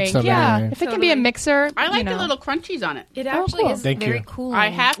or need drink. some Yeah, anyway. if it can be a mixer. I like you know. the little crunchies on it. It actually cool. is Thank very you. cool. I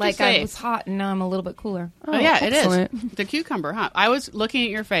have to like say- I was hot and now I'm a little bit cooler. Oh, yeah, excellent. it is. The cucumber, huh? I was looking at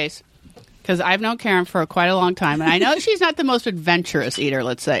your face because I've known Karen for quite a long time, and I know she's not the most adventurous eater,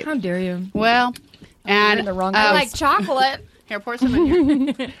 let's say. How dare you? Well, and in the wrong I house. like chocolate. here, pour some in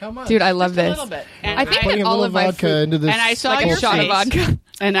here. How much? Dude, I love A this. little bit. And I think I, Putting that a all little of my vodka food, into this. and I saw like your a shot face, of vodka.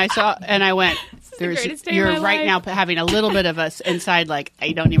 and I went, the greatest day of you're my right life. now having a little bit of us inside, like,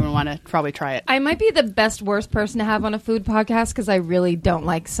 I don't even want to probably try it. I might be the best worst person to have on a food podcast because I really don't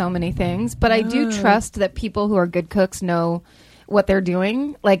like so many things, but I do trust that people who are good cooks know what they're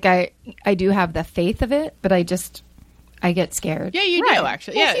doing. Like I do have the faith of it, but I get scared. Yeah, you Right. do,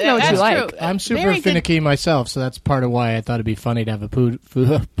 actually. Well, Yeah, you know what you that's like. true. I'm super Very good- finicky myself, so that's part of why I thought it'd be funny to have a food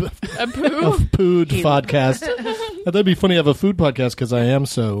A poo? podcast. I thought it'd be funny to have a food podcast because I am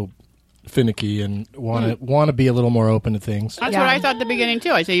so finicky and want to be a little more open to things. That's Yeah. what I thought at the beginning,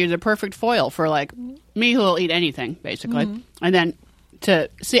 too. I say you're the perfect foil for, like, me who will eat anything, basically. And then to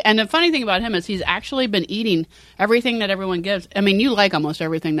see, and the funny thing about him is he's actually been eating everything that everyone gives. I mean, you like almost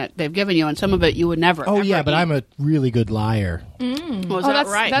everything that they've given you, and some of it you would never. Oh ever yeah, but eat. I'm a really good liar. Was Oh, that that's-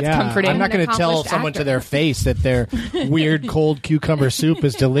 right? that's Yeah, comforting. I'm not going to An tell accomplished someone to actor. their face that their weird cold cucumber soup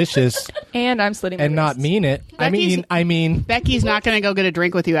is delicious And I'm slitting my and not wrists. mean it. Becky's- I mean, Becky's not going to go get a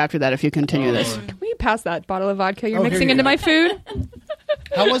drink with you after that if you continue this. Can we pass that bottle of vodka you're Oh, here mixing you into go. my food?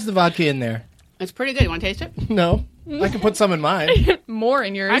 how was the vodka in there? It's pretty good. You want to taste it? No, I can put some in mine. More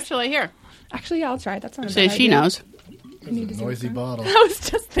in yours. Actually, here. Actually, yeah, I'll try it. That's not a See, bad she idea. knows. It's a noisy bottle. I was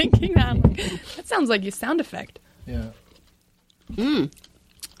just thinking that. I'm like, that sounds like your sound effect. Yeah.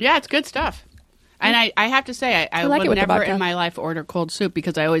 Yeah, it's good stuff. And I have to say, I like it would with the never vodka. in my life order cold soup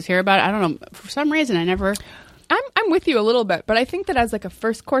because I always hear about it. I don't know. For some reason, I never. I'm with you a little bit, but I think that as like a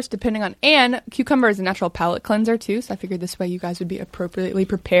first course, depending on, and cucumber is a natural palate cleanser too, so I figured this way you guys would be appropriately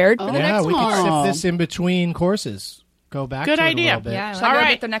prepared for the Yeah, next we one. could one. sip this in between courses. Go back Good to it idea. a little bit. Yeah, Shall I All go right.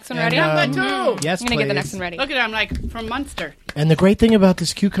 get the next one And, ready? um, too. Yes, I'm gonna get the please. next one ready. Look at it. I'm like, from Munster. And the great thing about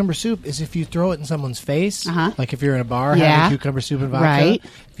this cucumber soup is if you throw it in someone's face, Uh-huh. like if you're in a bar Yeah. having cucumber soup and vodka, Right.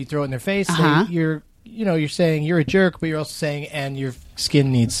 if you throw it in their face, Uh-huh. you're saying you're a jerk, but you're also saying, and your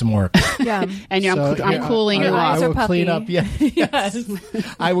skin needs some work. Yeah. And So, I'm yeah, cooling I, you Your I off. eyes are will clean up. puffy. Yeah, yes.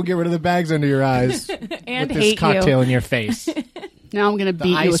 I will get rid of the bags under your eyes And with this hate cocktail you. in your face. Now I'm going to The beat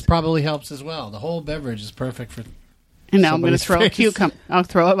you. ice With, probably helps as well. The whole beverage is perfect for and now I'm going to somebody's throw a face. cucumber. I'll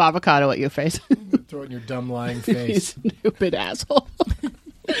throw an avocado at your face. throw it in your dumb lying You face. stupid asshole.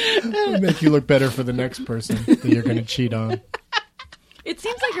 It'll make you look better for the next person that you're going to cheat on. It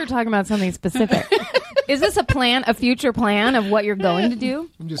seems like you're talking about something specific. Is this a future plan of what you're going to do?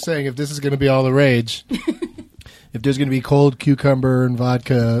 I'm just saying, if this is going to be all the rage, if there's going to be cold cucumber and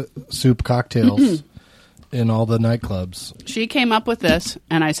vodka soup cocktails in all the nightclubs, She came up with this,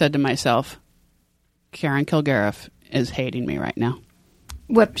 and I said to myself, Karen Kilgariff is hating me right now.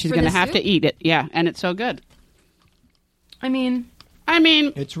 What She's for going to this have soup? to eat it. Yeah, and it's so good. I mean,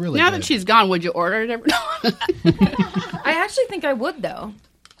 it's really now good. that she's gone, would you order it? I actually think I would though.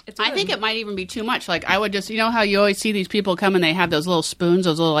 It's I good. think it might even be too much. Like, I would just, you know how you always see these people come and they have those little spoons,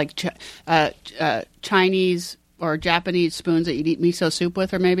 those little, like, Chinese or Japanese spoons that you'd eat miso soup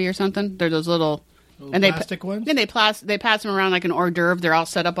with, or maybe, or something? They're those little... Those plastic ones? Then they pass them around like an hors d'oeuvre. They're all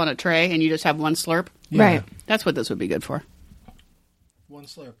set up on a tray, and you just have one slurp. Yeah. Right. That's what this would be good for. One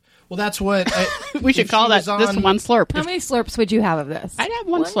slurp. Well, that's what We should call that this one slurp. How many slurps would you have of this? I'd have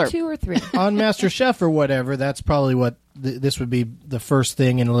one slurp. 2 or 3. on MasterChef or whatever. That's probably what this would be the first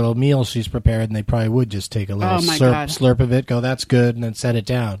thing in a little meal she's prepared, and they probably would just take a little Oh, my God. slurp of it, go, that's good, and then set it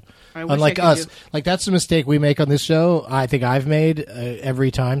down. I wish Unlike I could us, do- like that's the mistake we make on this show. I think I've made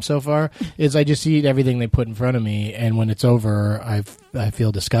every time so far is I just eat everything they put in front of me, and when it's over, I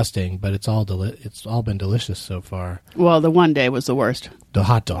feel disgusting. But it's all been delicious so far. Well, the one day was the worst. The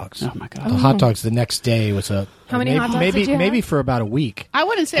hot dogs. Oh, my God. The hot dogs the next day was a How many maybe, hot dogs maybe did you have? maybe for about a week. I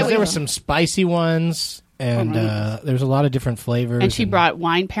wouldn't say Because there we- were some spicy ones, and there was a lot of different flavors. And she brought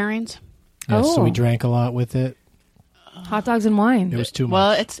wine pairings. yeah, so we Oh. drank a lot with it. Hot dogs and wine. It was too much.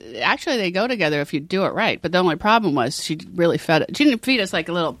 Well, it's actually they go together if you do it right. But the only problem was she really fed it. She didn't feed us like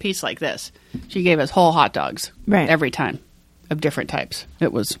a little piece like this. She gave us whole hot dogs Right. every time of different types.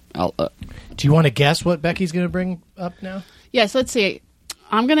 It was Do you want to guess what Becky's going to bring up now? yes. Let's see.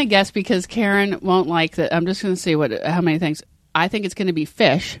 I'm going to guess because Karen won't like that. I'm just going to see how many things. I think it's going to be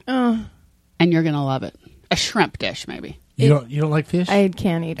fish, and you're going to love it. A shrimp dish, maybe. You don't like fish? I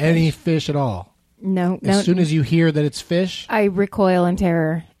can't eat Any fish at all? No, As soon as you hear that it's fish, I recoil in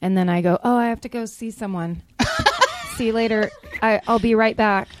terror, and then I go, "Oh, I have to go see someone. See you later. I'll be right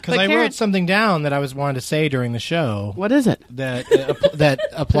back." because I Karen- wrote something down that I was wanting to say during the show What is it? that that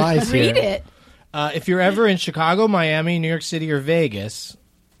applies here. Read it. If you're ever in Chicago, Miami, New York City, or Vegas,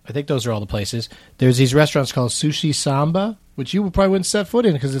 I think those are all the places. There's these restaurants called Sushi Samba, which you probably wouldn't set foot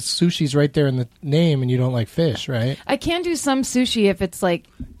in because it's sushi's right there in the name, and you don't like fish, right? I can do some sushi if it's like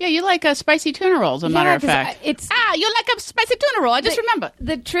Yeah, you like spicy tuna rolls, as a matter of 'cause fact. it's You like a spicy tuna roll. I just remember.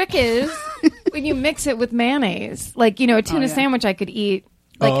 the trick is when you mix it with mayonnaise. Like a tuna yeah. sandwich, I could eat.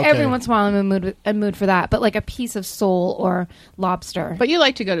 Like okay. every once in a while, I'm in a mood for that. But like a piece of sole or lobster. But you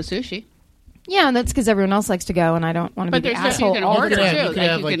like to go to sushi. Yeah, and that's because everyone else likes to go, and I don't want to But be the there's stuff you asshole. can all the order, time. too. You could Like,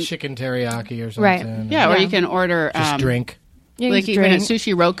 have you like can- chicken teriyaki or something. Right. Yeah, or Yeah. you can order Just drink. Yeah, like you even at drink.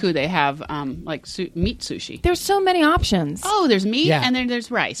 Sushi Roku, they have like meat sushi. There's so many options. Oh, there's meat Yeah. and then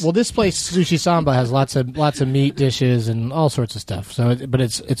there's rice. Well, this place Sushi Samba has lots of meat dishes and all sorts of stuff. So, but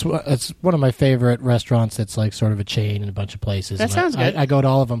it's one of my favorite restaurants. That's like sort of a chain in a bunch of places. That And sounds good. I go to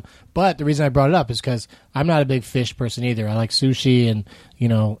all of them. But the reason I brought it up is because I'm not a big fish person either. I like sushi and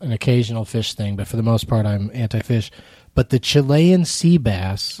an occasional fish thing, but for the most part, I'm anti-fish. But the Chilean sea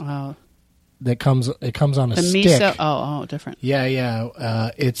bass Oh, that comes on a the stick. miso. Oh, different. Yeah.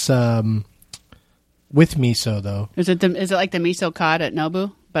 It's with miso though. Is it like the miso cod at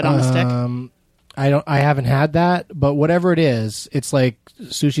Nobu, but on a stick? I haven't had that, but whatever it is, it's like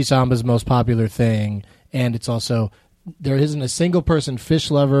Sushi Samba's most popular thing, and it's also there isn't a single person, fish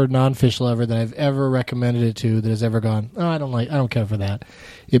lover, non-fish lover, that I've ever recommended it to that has ever gone, "Oh, I don't care for that."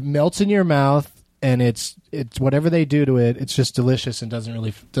 It melts in your mouth, and it's whatever they do to it, it's just delicious and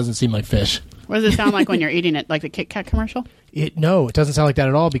doesn't seem like fish. What does it sound like when you're eating it? Like the Kit Kat commercial? No, it doesn't sound like that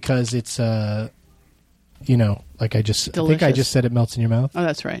at all because it's like I think I Delicious. just said it melts in your mouth. Oh,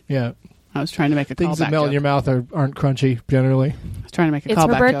 that's right. Yeah. I was trying to make a Things callback that melt in joke. your mouth aren't crunchy generally. I was trying to make a It's her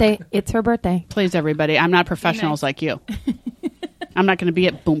callback birthday. joke. It's her birthday. Please, everybody. I'm not professionals like you. I'm not going to be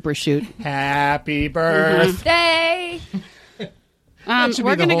at Boomper Shoot. Happy birthday! That should be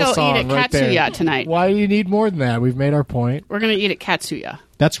We're the going to whole go song eat at right there. Katsuya tonight. Why do you need more than that? We've made our point. We're going to eat at Katsuya.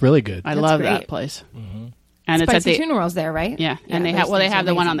 That's really good. I That's love great. that place. And it's at Spicy the tuna rolls there, right? yeah, and they have those they things have are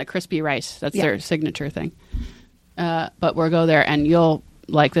the one amazing. on the crispy rice. That's Yeah. their signature thing. But we'll go there, and you'll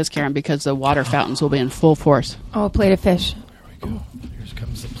like this, Karen, because the water fountains will be in full force. Oh, a plate of fish. Here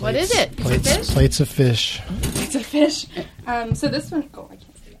comes the plates. What is it? Plates of fish. It's a fish. So this one, I can't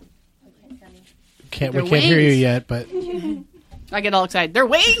see it. We They're can't hear you wings. yet, but I get all excited. They're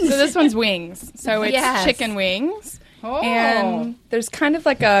wings. So this one's wings. So it's Yes. chicken wings. Oh. And there's kind of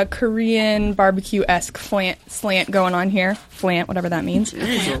like a Korean barbecue-esque slant going on here. Flant, whatever that means.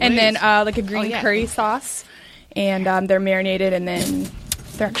 And then like a green Oh, yeah. curry sauce. And they're marinated, and then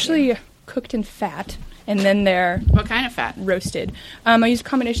they're actually cooked in fat. And then they're What kind of fat? roasted. I use a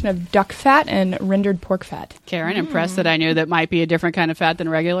combination of duck fat and rendered pork fat. Karen, impressed that I knew that might be a different kind of fat than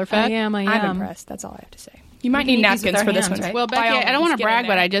regular fat. I am. I'm impressed. That's all I have to say. You might can need eat these with napkins our for this hands, one. right? Well, By Becky, all I don't means, want to get in brag,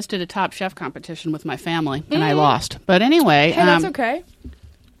 but there. I just did a Top Chef competition with my family, and I lost. But anyway, Hey, that's okay.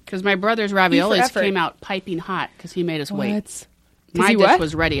 because my brother's raviolis effort. came out piping hot because he made us wait. What? My he dish what?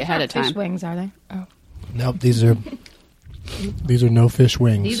 was ready ahead of Fish time. wings, are they? nope. These are no fish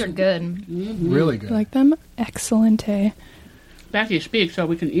wings. These are good. really good. You like them? Excellent. Becky, speak so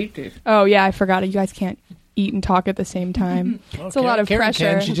we can eat these. Oh, yeah, I forgot. You guys can't eat and talk at the same time. It's a lot of Karen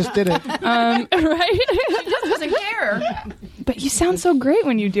pressure. can. She just did it. Right? Doesn't care. But you sound so great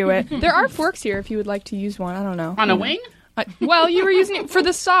when you do it. There are forks here if you would like to use one. I don't know. On a wing? Well, you were using it for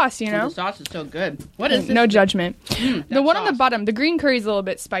the sauce, you know? The sauce is so good. What is this? No judgment. that The one on the sauce. bottom, the green curry is a little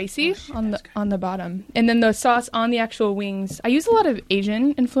bit spicy on the bottom, and then the sauce on the actual wings. I use a lot of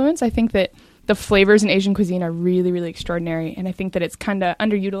Asian influence. I think that the flavors in Asian cuisine are really, really extraordinary, and I think that it's kind of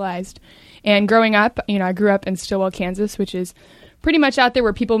underutilized. And growing up, I grew up in Stillwell, Kansas, which is pretty much out there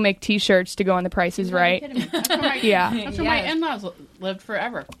where people make T-shirts to go on The Price is Right. Yeah. That's where my in-laws lived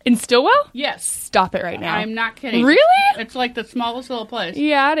forever. In Stillwell? Yes. Stop it right now. I'm not kidding. Really? It's like the smallest little place.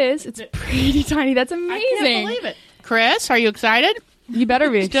 Yeah, it is. It's pretty tiny. That's amazing. I can't believe it. Chris, are you excited? You better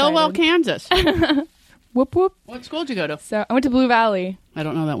be Stillwell, excited. Kansas. Whoop whoop. What school did you go to? So I went to Blue Valley. I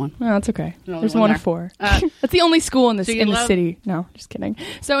don't know that one. Oh, that's okay. The only There's one one there. of 4. Uh, That's the only school in this so you in the love- city. No, just kidding.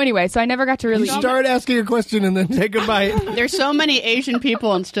 So anyway, so I never got to really. You start asking a question and then take a bite. There's so many Asian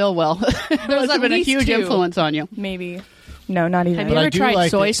people in Stillwell. There's at been a least huge 2. influence on you. Maybe. No, not even. Have But you I ever do tried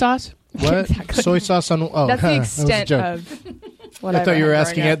like soy it. sauce? What? Exactly. Soy sauce on? Oh, That's the that was a extent joke. of what I thought you were had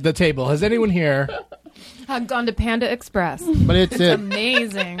asking growing at the table. Has anyone here? I've gone to Panda Express. But it's it.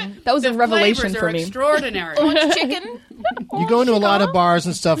 Amazing. up. That was a revelation Flavors for are me. extraordinary. Chicken. You go into a lot of bars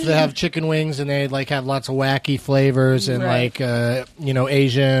and stuff that have chicken wings, and they like have lots of wacky flavors and Right. like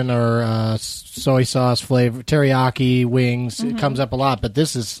Asian or soy sauce flavor, teriyaki wings. It comes up a lot, but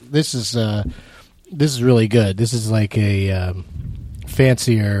this is really good. This is like a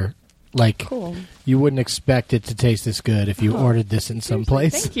fancier, like Cool. you wouldn't expect it to taste this good if you ordered this in some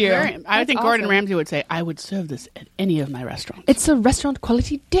place. Thank you. I think That's Gordon awesome. Ramsay would say, I would serve this at any of my restaurants. It's a restaurant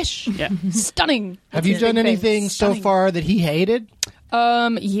quality dish. Yeah. Stunning. Have you That's a done big thing. anything so Stunning. far that he hated?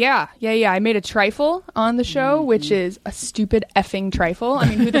 Yeah. I made a trifle on the show, which is a stupid effing trifle. I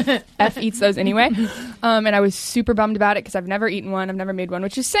mean, who the f eats those anyway? And I was super bummed about it because I've never eaten one. I've never made one,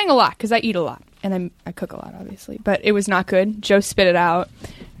 which is saying a lot because I eat a lot and I cook a lot, obviously. But it was not good. Joe spit it out,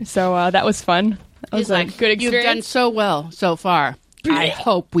 so that was fun. That was He's a like, good experience. You've done so well so far. I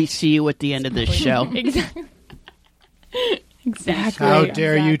hope we see you at the end of this show. Exactly. Exactly. How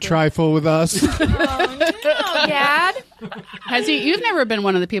dare you trifle with us? Dad. Has he? You've never been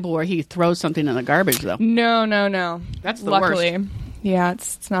one of the people where he throws something in the garbage, though. No. That's the Luckily. worst. Yeah,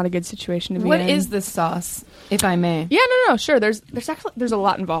 it's not a good situation to be What in. is this sauce, if I may? Yeah, no, sure. There's a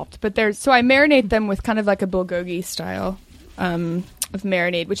lot involved, but so I marinate them with kind of like a bulgogi style of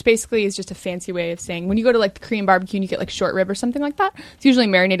marinade, which basically is just a fancy way of saying when you go to like the Korean barbecue and you get like short rib or something like that, it's usually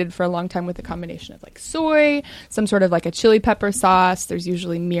marinated for a long time with a combination of like soy, some sort of like a chili pepper sauce. There's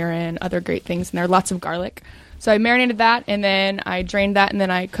usually mirin, other great things, and there are lots of garlic. So I marinated that, and then I drained that, and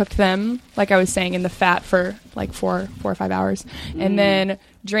then I cooked them, like I was saying, in the fat for like 4 or 5 hours, and then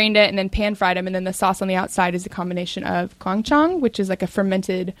drained it, and then pan fried them, and then the sauce on the outside is a combination of gochujang, which is like a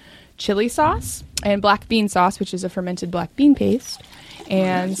fermented chili sauce, and black bean sauce, which is a fermented black bean paste,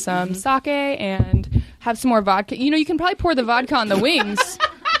 and some sake, and have some more vodka. You know, you can probably pour the vodka on the wings.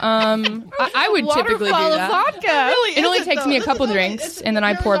 I would typically do that. It only takes me a couple drinks, and then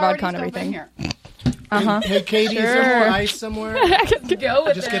I pour vodka on everything. Hey, Katie, is there more ice somewhere? Go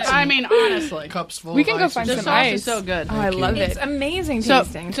with Just get it. some I mean, honestly. cups full We of can go ice find or The some sauce something. ice. is so good. Oh, I love It's it. amazing So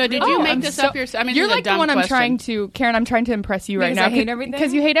tasting. did you make I'm this so- up yourself? I mean, You're this is a like the dumb one I'm question. trying to, Karen. I'm trying to impress you right Because now. I hate everything?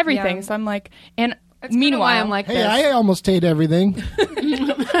 Because you hate everything. Yeah. So I'm like, and That's kinda meanwhile, why I'm like Hey, this. I almost ate everything.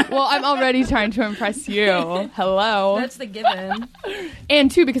 well, I'm already trying to impress you. Hello. That's the given. And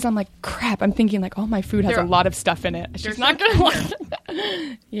two, because I'm like, crap. I'm thinking like, oh, my food has There- a lot of stuff in it. She's there's not gonna like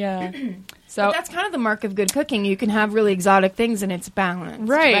it. Yeah. So But that's kind of the mark of good cooking. You can have really exotic things and it's balanced.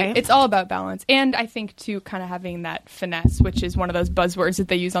 right. It's all about balance. And I think, too, kind of having that finesse, which is one of those buzzwords that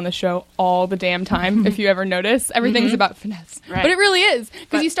they use on the show all the damn time, if you ever notice. Everything's about finesse. Right. But it really is. Because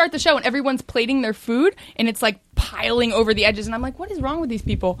But- you start the show and everyone's plating their food and it's like piling over the edges. And I'm like, what is wrong with these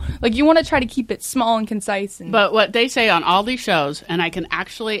people? Like, you want to try to keep it small and concise. And But what they say on all these shows, and I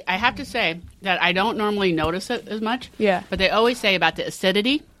have to say that I don't normally notice it as much. Yeah. But they always say about the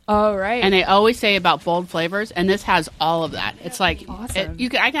acidity, oh, right. and they always say about bold flavors, and this has all of that. It's like Awesome. I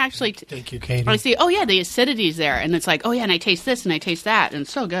can actually. Thank you, Katie. I see. Oh yeah, the acidity's there, and it's like, oh yeah, and I taste this and I taste that, and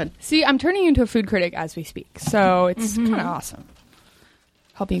it's so good. See, I'm turning you into a food critic as we speak. So it's kind of awesome.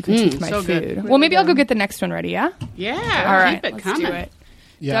 Helping you critique my so food. good. Well, maybe I'll go get the next one ready, yeah? Yeah. All right. Keep it Let's coming. do it.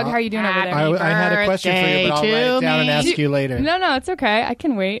 Yeah, Doug, how are you doing over there? I had a question for you, but I'll write it down and ask you later. No, it's okay. I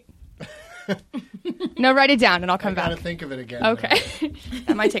can wait. No, write it down and I'll come I gotta back. think of it again. Okay.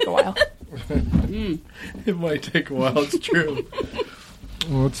 That might take a while. It might take a while. It's true.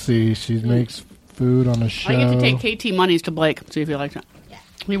 Let's see. She makes food on a show. I get to take KT Monies to Blake. See if he likes it. Yeah.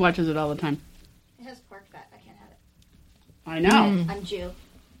 He watches it all the time. It has pork fat. I can't have it. I know. I'm Jew.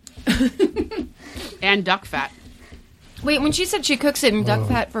 And duck fat. Wait, when she said she cooks it in duck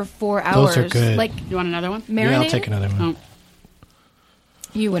fat for 4 Those hours, are good. like You want another one? marinated, Yeah, I'll take another one. Oh.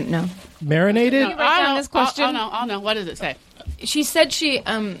 you wouldn't know. Marinated? write down this question? I'll know. What does it say? She said she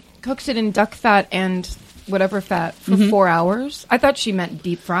cooks it in duck fat and whatever fat for 4 hours. I thought she meant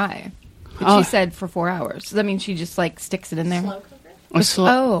deep fry. But Oh. she said for 4 hours. Does that mean she just like sticks it in there? Oh,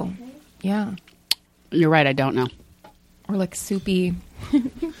 Oh, yeah. you're right. I don't know. Or like soupy.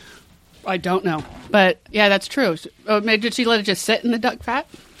 I don't know. But yeah, that's true. Maybe did she let it just sit in the duck fat?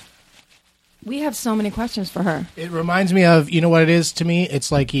 We have so many questions for her. It reminds me of, you know what it is to me?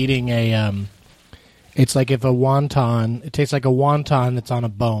 It's like eating a, it's like if a wonton, it tastes like a wonton that's on a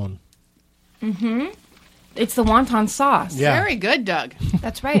bone. It's the wonton sauce. Yeah. Very good, Doug.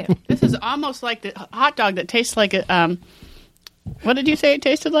 That's right. This is almost like the hot dog that tastes like a. What did you say it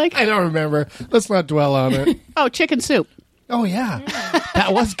tasted like? I don't remember. Let's not dwell on it. Oh, chicken soup. Oh, yeah.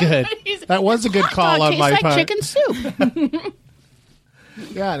 That was good. That was a good call Hot on dog my tastes like part. chicken soup.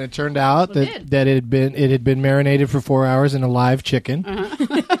 Yeah, and it turned out Well, that it had been marinated for 4 hours in a live chicken.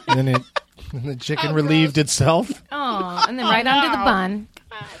 Uh-huh. And then the chicken relieved itself. Oh, and then right under the bun.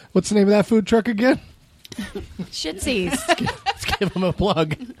 What's the name of that food truck again? Shitsies. Let's give him a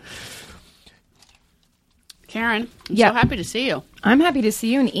plug. Karen, I'm Yeah. so happy to see you. I'm happy to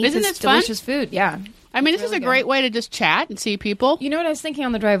see you and eat Isn't this it fun? delicious food. Yeah. I mean, this is really a good. great way to just chat and see people. You know what I was thinking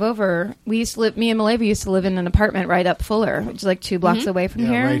on the drive over? We used to live. Me and Maleva used to live in an apartment right up Fuller, which is like 2 blocks away from Yeah,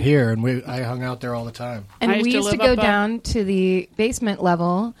 here. right here, and I hung out there all the time. And I used we to used to live go up, down to the basement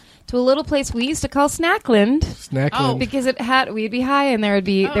level to a little place we used to call Snackland Snackland. because we'd be high and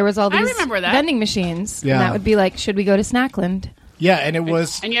there was all I these remember that. vending machines. Yeah. And that would be like, should we go to Snackland? Yeah, and it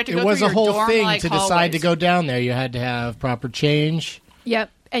was And you had to it go was through a your whole thing dorm-like to decide to hallways. go down there. You had to have proper change. Yep.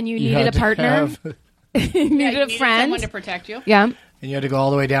 And you You needed had a to partner. have- you Yeah, needed you a needed friend. someone to protect you. Yeah. and you had to go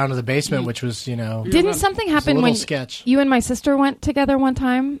all the way down to the basement, which was, Didn't something a happen little when sketch. you and my sister went together one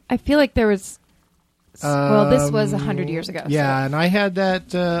time? I feel like there was. Well, this was 100 years ago. Yeah, and I had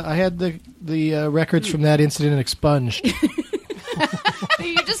that. I had the records from that incident expunged. So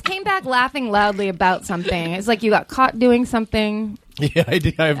you just came back laughing loudly about something. It's like you got caught doing something. Yeah, I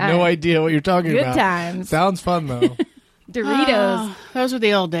did. I have no idea what you're talking Good about. times. Sounds fun though. Doritos. Oh, those were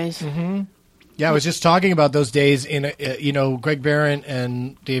the old days. Yeah, I was just talking about those days. Greg Barron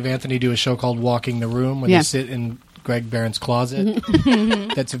and Dave Anthony do a show called Walking the Room, where Yeah. they sit in Greg Barron's closet.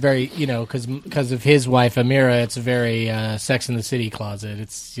 That's a very, because of his wife Amira, it's a very Sex in the City closet.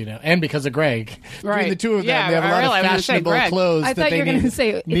 It's and because of Greg, Right. Between the two of them, Yeah, they have a I lot really of was gonna say fashionable Greg. clothes I that thought they you were going need, to say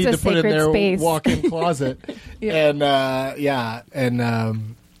it's need a to put in sacred their space. walk-in closet.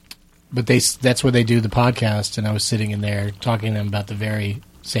 But that's where they do the podcast, and I was sitting in there talking to them about the very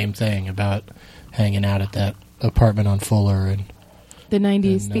same thing, about hanging out at that apartment on Fuller and The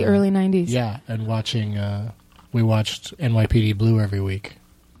 90s, And, the early 90s. yeah, and watching. We watched NYPD Blue every week.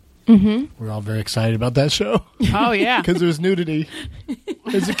 Mm-hmm. We're all very excited about that show Oh yeah. because there was nudity.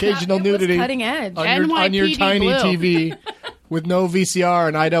 There's occasional nudity Cutting edge. on your NYPD tiny Blue. TV with no VCR,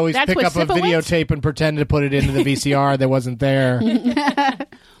 and I'd always That's pick what up a Sipowicz? videotape and pretend to put it into the VCR that wasn't there.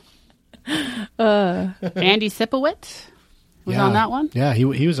 Andy Sipowicz was Yeah. on that one. Yeah, he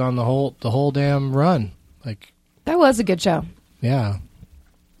was on the whole damn run. Like, That was a good show. yeah,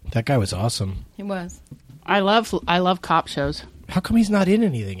 that guy was awesome. It was. I love cop shows. How come he's not in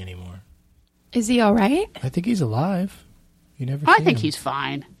anything anymore? Is he all right? I think he's alive. You never. I see think him. he's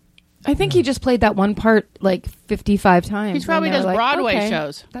fine. I think he just played that one part like 55 times. He probably and they does were like, Broadway okay,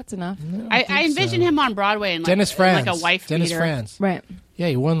 shows. That's enough. I envision him on Broadway and Dennis Franz. like a wife Dennis beater. Franz. Right. Yeah,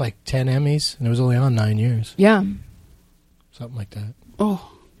 he won like 10 Emmys, and it was only on 9 years, Yeah. something like that. Oh,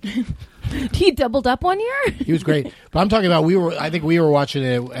 He doubled up one year? He was great. But I'm talking about I think we were watching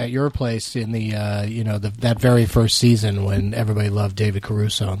it at your place in the that very first season when everybody loved David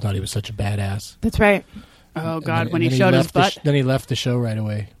Caruso and thought he was such a badass. That's right. oh And God! then- When and he then showed his left the butt. then he left the show right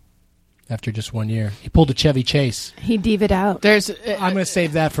away after just 1 year. He pulled a Chevy Chase. He diva'd out. There's. I'm going to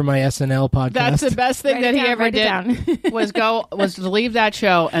save that for my SNL podcast. That's the best thing Write that it he down, ever write it did down. was to leave that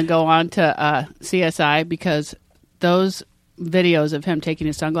show and go on to CSI because those videos of him taking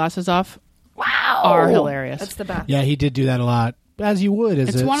his sunglasses off are hilarious. That's the best. Yeah, he did do that a lot, as you would as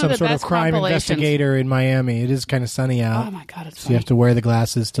It's one of some the sort of best crime compilations. investigator in Miami. It is kind of sunny out. Oh my God! It's So you funny. have to wear the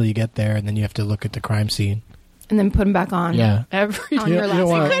glasses till you get there, and then you have to look at the crime scene. And then put him back on. Yeah. Every On You- your you last don't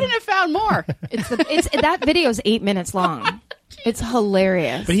wanna- one. couldn't have found more. It's that video's 8 minutes long. It's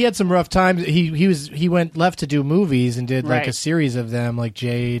hilarious. But he had some rough times. He went left to do movies and did like Right. a series of them, like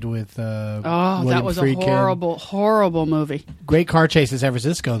Jade with Oh, William that was Friedkin. a horrible movie. Great car chase in San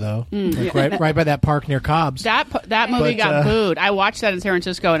Francisco, though. Like right by that park near Cobb's. That movie But, got booed. I watched that in San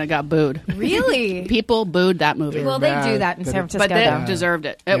Francisco and it got booed. Really? People booed that movie, Well, they mad do that in that San it- Francisco. but they though. deserved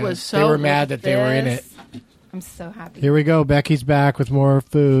it. It Yeah. was so. They were mad that they were in it. I'm so happy. Here we go. Becky's back with more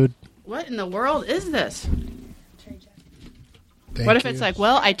food. What in the world is this? Thank What if you. it's like,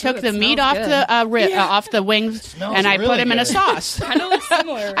 well, I took it the meat smells off good. the off the wings and I put really them in a good. sauce. Kind of looks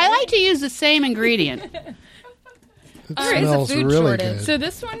similar. I like to use the same ingredient. It There is a smells food really shortage. good. So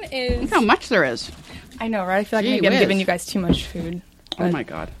this one is. Look how much there is. I know, right? I feel like Gee maybe I'm whiz. giving you guys too much food. Oh my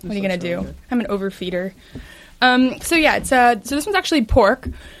God! What are you gonna do? I'm an overfeeder. So yeah, it's so this one's actually pork.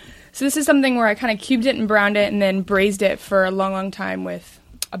 So this is something where I kind of cubed it and browned it and then braised it for a long, long time with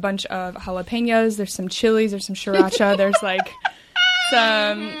a bunch of jalapenos. There's some chilies. There's some sriracha. There's like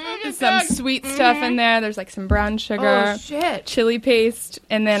some sweet stuff in there. There's like some brown sugar, Oh, shit. chili paste,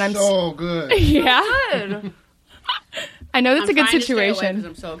 and then I'm So good. yeah. I know that's a good Because situation.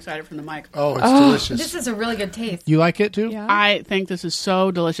 I'm so excited from the mic. Oh, it's delicious. This is a really good taste. You like it too? Yeah. I think this is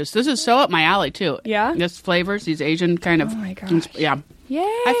so delicious. This is so up my alley too. Yeah? This flavors, these Asian kind of. Oh my gosh. Yeah. Yay!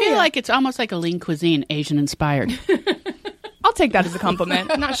 I feel like it's almost like a lean cuisine, Asian inspired. I'll take that as a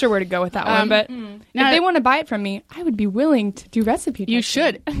compliment. I'm not sure where to go with that one, but now- if they want to buy it from me, I would be willing to do recipe. You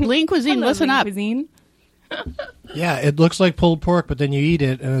testing. should. Lean cuisine, Hello, listen Lean up. Cuisine. Yeah, it looks like pulled pork, but then you eat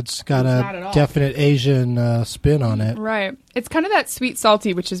it, and it's got not at a all. definite Asian spin on it. Right. It's kind of that sweet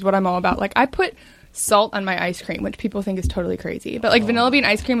salty, which is what I'm all about. Like, I put salt on my ice cream, which people think is totally crazy. But like vanilla bean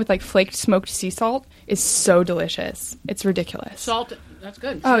ice cream with like flaked smoked sea salt is so delicious. It's ridiculous. Salt. That's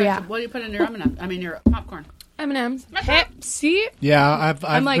good. Oh, So yeah. What do you put in your M&M? I mean, your popcorn. M&M's. Hey, see? Yeah,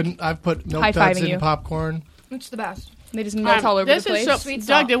 I'm, I've put milk duds high-fiving in you. popcorn. It's the best. They just melt all over this the place. Is so, Sweet Doug,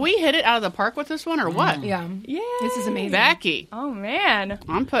 salt. did we hit it out of the park with this one or what? Yeah. Yeah. This is amazing. Becky, Oh, man.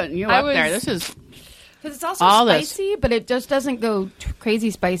 I'm putting you I up there. was- This is Because it's also All this. spicy, but it just doesn't go crazy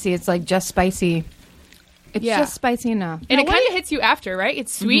spicy. It's like just spicy. It's Yeah. just spicy enough. And Now, it what kind do of hits you after, right?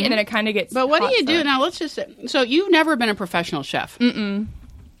 It's sweet, and then it kind of gets But what do hot you do for- now? Let's just say, so you've never been a professional chef. Mm-mm.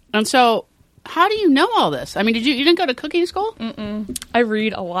 And so, how do you know all this? I mean, you didn't go to cooking school? I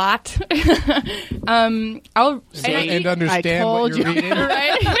read a lot. I'll And understand what told you're you. reading.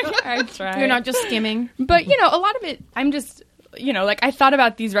 right? I try. You're not just skimming. But, a lot of it, I'm just, like I thought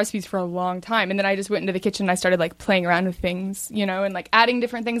about these recipes for a long time. And then I just went into the kitchen and I started like playing around with things, and like adding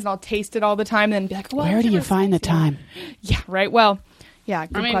different things, and I'll taste it all the time and then be like, well, Where do you find the time? Yeah, right. Well, yeah,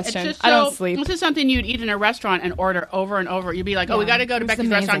 good I mean, question. it's just I don't so- sleep. This is something you'd eat in a restaurant and order over and over. You'd be like, "Oh, we got to go to It's Becky's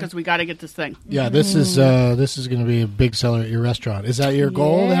amazing. restaurant because we got to get this thing." Yeah, this is going to be a big seller at your restaurant. Is that your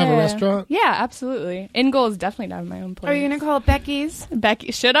goal to have a Yeah. restaurant? Yeah, absolutely. End goal is definitely to have my own place. Are you going to call it Becky's?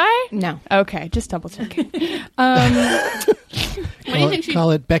 Becky? Should I? No. Okay, just double checking. What do you think she?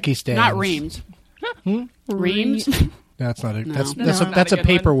 Call it Becky Stands. Not Reams. Reams. That's not it. No. That's No, that's not that's a a good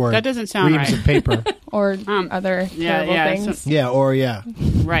one. paper word. That doesn't sound Reams right. of paper. or Yeah, other terrible yeah, things. Yeah, or yeah,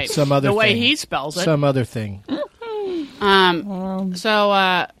 Right. some other the way thing. he spells it. Some other thing.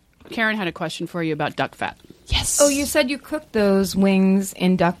 So Karen had a question for you about duck fat. Yes. Oh, you said you cooked those wings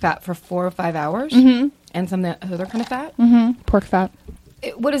in duck fat for 4 or 5 hours? Mm-hmm. And some other kind of fat? pork fat.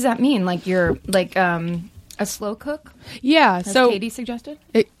 What does that mean? Like you're like a slow cook? Yeah. As So Katie suggested?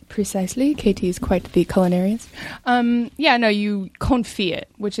 precisely, Katie is quite the culinarian. You confit it,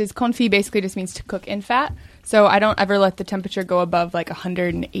 which is confit basically just means to cook in fat. So I don't ever let the temperature go above like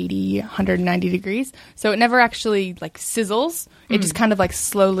 180, 190 degrees. So it never actually like sizzles. It just kind of like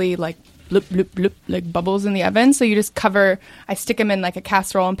slowly like bloop, bloop, bloop, like bubbles in the oven. So you just I stick them in like a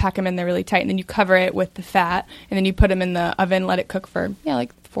casserole and pack them in there really tight. And then you cover it with the fat. And then you put them in the oven, let it cook for,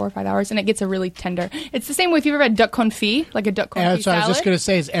 like 4 or 5 hours. And it gets a really tender. It's the same way if you've ever had duck confit, like a duck confit And so I was salad. just going to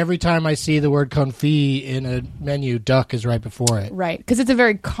say is every time I see the word confit in a menu, duck is right before it. Right, because it's a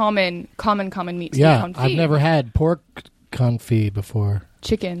very common meat. To Yeah, be confit. I've never had pork confit before.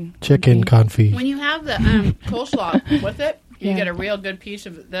 chicken. Chicken confit. When you have the coleslaw with it, you Yeah. get a real good piece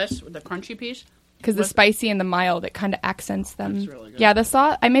of this, the crunchy piece. Because the spicy and the mild, it kind of accents them. That's really good. Yeah, the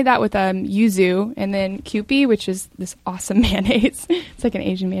sauce, I made that with yuzu and then Kewpie, which is this awesome mayonnaise. It's like an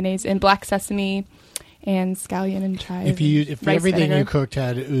Asian mayonnaise, and black sesame and scallion and chive. If rice everything vinegar. you cooked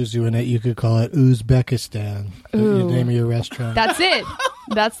had uzu in it, you could call it Uzbekistan. The Ooh. name of your restaurant. That's it.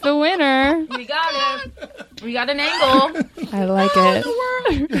 That's the winner. We got it. We got an angle. I like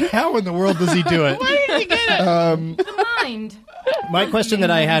it. How in the world does he do it? Where did you get it? The mind. My question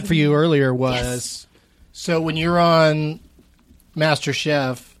that I had for you earlier was, so when you're on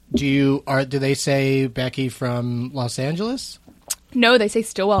MasterChef, do they say Becky from Los Angeles? No, they say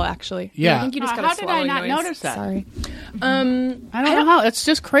Stillwell, actually. Yeah. I think you just got How a did I swallowing not noise. notice that? Sorry. I don't know how. It's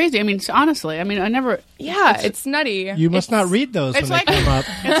just crazy. I mean, honestly, I never. Yeah, it's nutty. You must not read those when It's they like come up.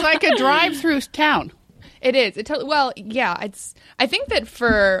 it's like a drive-through town. It is. I think that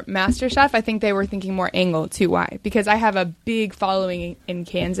for MasterChef, I think they were thinking more angle too. Why? Because I have a big following in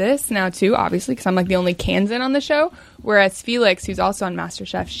Kansas now too, obviously, because I'm like the only Kansan on the show. Whereas Felix, who's also on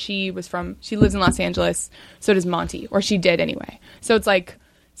MasterChef, she lives in Los Angeles. So does Monty, or she did anyway. So it's like,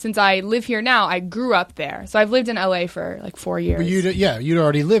 since I live here now, I grew up there. So I've lived in LA for like 4 years. But you'd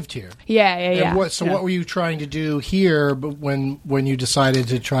already lived here. Yeah. And what were you trying to do here when you decided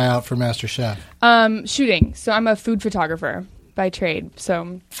to try out for MasterChef? Shooting. So I'm a food photographer by trade.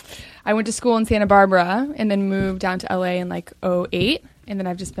 So I went to school in Santa Barbara and then moved down to LA in like 2008. And then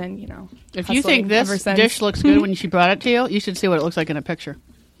I've just been, If you think hustling ever this since. dish looks good when she brought it to you, you should see what it looks like in a picture.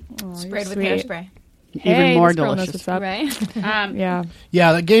 Oh, Sprayed with you're sweet. hairspray. Hey, Even more this girl knows delicious. what's up. Right? Yeah.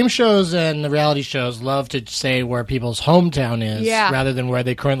 Yeah, the game shows and the reality shows love to say where people's hometown is rather than where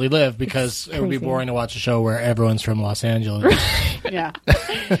they currently live, because it would be crazy. boring to watch a show where everyone's from Los Angeles. Yeah.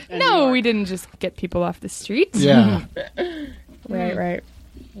 No, we didn't just get people off the streets. Yeah. Right.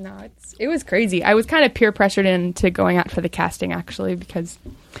 No, it was crazy. I was kind of peer pressured into going out for the casting, actually, because,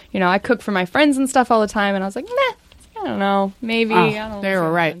 I cook for my friends and stuff all the time, and I was like, nah, I don't know, maybe. I don't They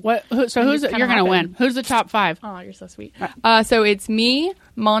were right. What? You're just going to kinda win? happened. Who's the top 5? Oh, you're so sweet. So it's me,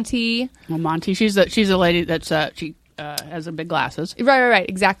 Monty. Well, Monty, she's a lady that's she has the big glasses. Right,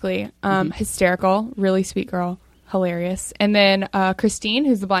 exactly. Hysterical, really sweet girl, hilarious. And then Christine,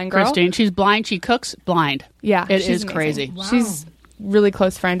 who's the blind girl. Christine, she's blind. She cooks blind. Yeah, it she's is amazing. crazy. Wow. She's really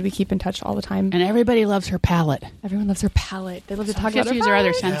close friend. We keep in touch all the time. And everybody loves her palate. Everyone loves her palate. They love to talk She about has to her use her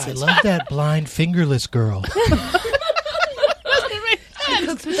other palate. senses. I love that blind fingerless girl.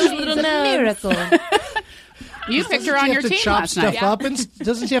 Cooks with those little miracle. You picked her on your team chop last stuff night. up, and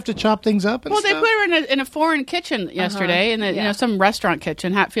doesn't she have to chop things up? And Well, they stuff? put her in a foreign kitchen yesterday, in some restaurant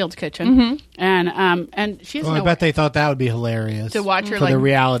kitchen, Hatfield's kitchen, and she's Oh, I bet they thought that would be hilarious to watch her for like. the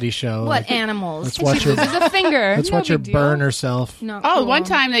reality show. What Like, animals? let's watch her. Loses a finger. Let's watch her burn herself. Not Oh, cool. one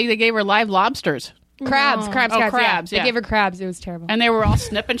time they gave her live lobsters, Crabs. Oh, Yeah. crabs, They yeah. gave her crabs. It was terrible. and they were all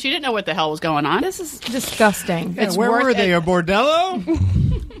snipping. She didn't know what the hell was going on. This is disgusting. Yeah, It's where worth were they? it. A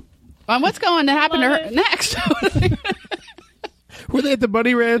bordello? And what's going to happen to her next? Were they at the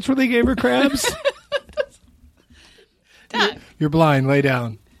Bunny Ranch where they gave her crabs? You're blind. Lay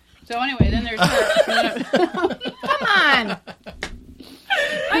down. So anyway, then there's her. Come on.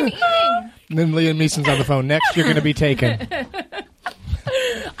 I'm eating. And then Liam Neeson's on the phone. Next, you're going to be taken.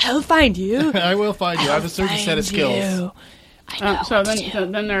 I'll find you. I will find you. I have a certain set of skills. so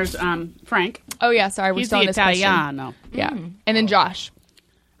then there's Frank. Oh yeah, sorry, we're He's still the on this question. Italiano. Yeah, and then Josh.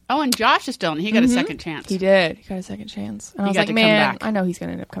 Oh, and Josh is still in. He got a second chance. He did. He got a second chance. And I was got like, to come man, back. I know he's going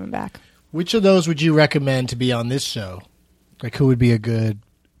to end up coming back. Which of those would you recommend to be on this show? Like, who would be a good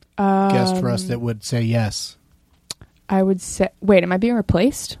guest for us that would say yes? I would say, wait, am I being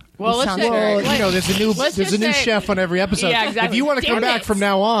replaced? Well, let's Sounds say, very- You know, there's let's a just new say- chef on every episode. Yeah, exactly. If you want to come Damn back it. from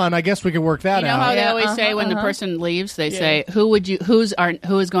now on, I guess we could work that You know how out. they Yeah, always say when the person leaves, they say, "Who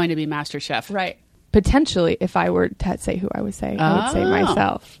is going to be Master Chef?" Right. Potentially, if I were to say who I would say, I would say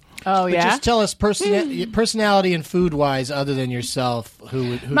myself. Oh But just tell us personality and food wise, other than yourself,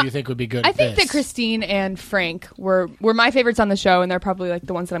 who do you think would be good? I at think this? that Christine and Frank were my favorites on the show, and they're probably like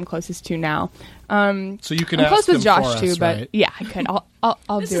the ones that I'm closest to now. So you can I'm ask close with them Josh for too, us, but right? yeah, I could.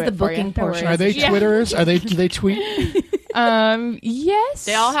 I'll This do is it the for booking you. Don't portion. worry. Are they Yeah. Twitterers? Do they tweet? Yes.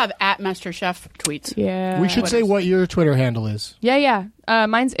 They all have at Master Chef tweets. Yeah. We should say what your Twitter handle is. Yeah.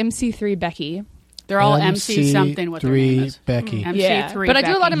 Mine's MC3 Becky. They're all MC something. What their name is. Becky. MC3. But I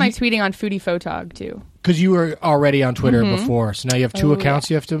do a lot of my Becky. tweeting on Foodie Photog too. Because you were already on Twitter before, so now you have two Oh, accounts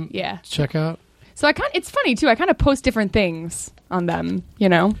you have to Yeah. check out. So it's funny too. I kind of post different things on them. You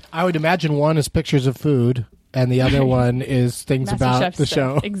know, I would imagine one is pictures of food, and the other one is things Master about Chef the stuff.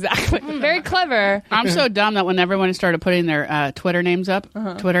 show. Exactly. Very clever. I'm so dumb that when everyone started putting their Twitter names up,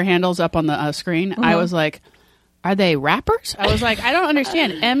 Twitter handles up on the screen, I was like, "Are they rappers?" I was like, "I don't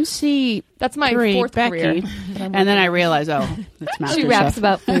understand." MC. That's my Three, fourth Becky. career. And then I realized, oh, it's Master She raps Chef.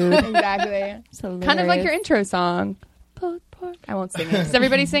 about food. Exactly. Kind of like your intro song. Pulled pork. I won't sing it. Does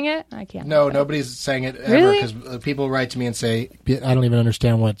everybody sing it? I can't. No, nobody's saying it ever Really? because people write to me and say, "I don't even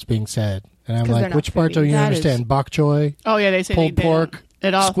understand what's being said," and I'm 'Cause they're like, not "Which part don't you That is- understand? Bok choy, Oh yeah, they say pulled they pork,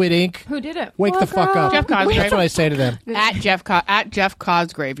 It all squid ink. Who did it? Wake the fuck up." Jeff Cosgrave. That's what I say to them. at Jeff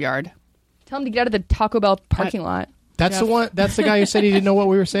Cosgraveyard. Tell him to get out of the Taco Bell parking lot. That's the one. That's the guy who said he didn't know what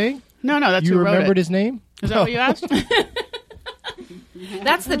we were saying. No, that's You who wrote remembered it. his name? Is that what you asked?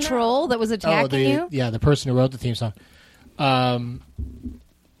 That's the troll that was attacking you? the person who wrote the theme song. I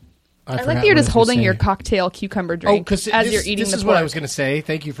like that you're just holding your cocktail cucumber drink because as you're eating this the is pork. what I was going to say.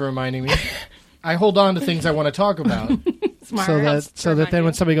 Thank you for reminding me. I hold on to things I want to talk about, Smart. so that then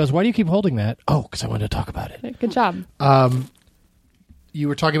when somebody goes, "Why do you keep holding that?" Oh, because I wanted to talk about it. Good job. You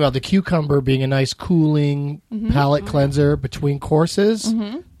were talking about the cucumber being a nice cooling palate cleanser between courses,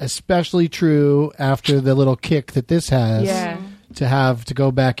 especially true after the little kick that this has. Yeah. To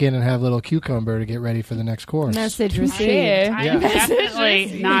go back in and have a little cucumber to get ready for the next course. Message Yeah. received. I'm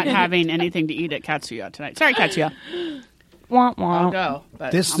definitely not having anything to eat at Katsuya tonight. Sorry, Katsuya. Wah, I'll wah. go,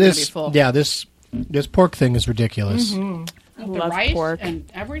 but This I'm gonna be this full. yeah this pork thing is ridiculous. The Love rice pork. and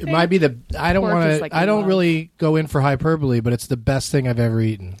everything. It might be I don't Pork want is to. like I don't love. really go in for hyperbole, but it's the best thing I've ever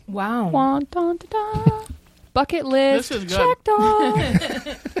eaten. Wow. Wah, dun, da, da. Bucket list. This is good. Checked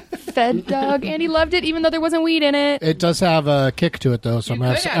off. Fed dog. Andy loved it, even though there wasn't weed in it. It does have a kick to it, though, so I'm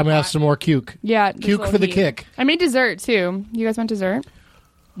gonna have some more cuke. Yeah. just a Cuke little for the heat. kick. I made dessert too. You guys want dessert?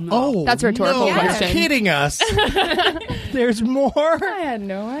 Oh, That's a rhetorical no, question. You're kidding us. There's more. I had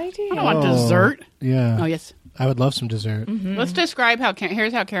no idea. I don't want dessert. Yeah. Oh yes. I would love some dessert. Let's describe how.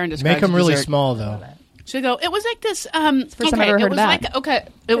 Here's how Karen describes. Make them really dessert. small, though. She'll go. It was like this. first time I've ever heard it was that. like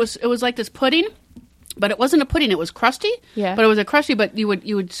It was like this pudding, but it wasn't a pudding. It was crusty. Yeah. But it was a crusty. But you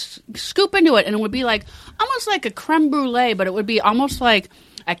would scoop into it, and it would be like almost like a creme brulee, but it would be almost like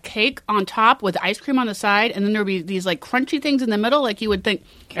a cake on top with ice cream on the side, and then there would be these like crunchy things in the middle, like you would think.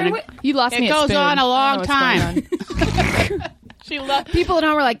 And You lost me. it at goes spoon. on a I long don't know what's time. going on. She loved. People at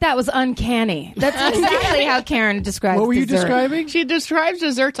home were like, "That was uncanny." That's exactly how Karen describes. What were you dessert. describing? She describes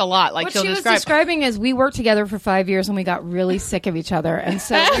desserts a lot. Like What she'll she was describe. describing is we worked together for 5 years and we got really sick of each other, and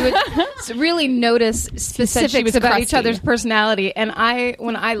so we would really notice specifics was about crusty. each other's personality. And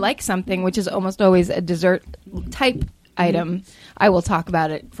when I like something, which is almost always a dessert type item, I will talk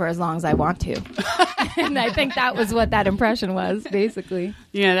about it for as long as I want to. And I think that was what that impression was, basically.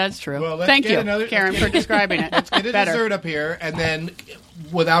 Yeah, that's true. Well, let's Thank get you, another- Karen, for describing it. Get a Better. dessert up here, and then,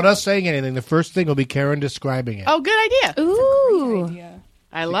 without us saying anything, the first thing will be Karen describing it. Oh, good idea. Ooh.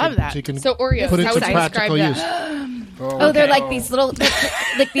 I love that. So you can So Oreos, put it how to would I practical describe use. that? Oh, they're like these little,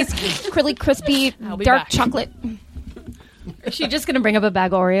 like these really crispy, I'll be dark back. chocolate. Is she just going to bring up a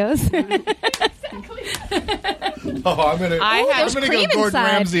bag of Oreos? Oh, I'm gonna there's go cream Gordon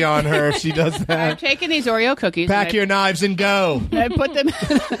inside. Ramsay on her if she does I've that. taken these Oreo cookies. Pack and your knives and go. I put them.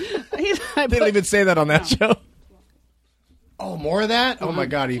 I They don't put, even say that on that show. Oh, more of that? Oh my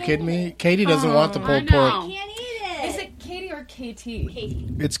God, are you kidding me? Katie doesn't want the pulled pork. Can't eat it. Is it Katie or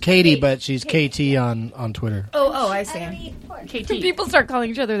KT? It's Katie, but she's KT on Twitter. Oh, I I don't see. eat pork. KT. People start calling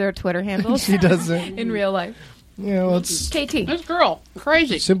each other their Twitter handles. She doesn't. In real life. You know, it's KT. This girl,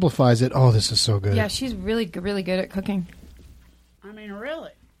 crazy. simplifies it. Oh, this is so good. Yeah, she's really good at cooking. I mean,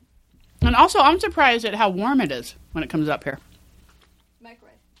 really. And also, I'm surprised at how warm it is when it comes up here.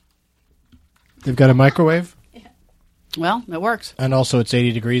 Microwave. They've got a microwave, Well, it works. and also it's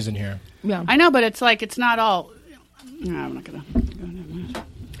 80 degrees in here. Yeah. I know, but it's like it's not all. No, I'm not gonna.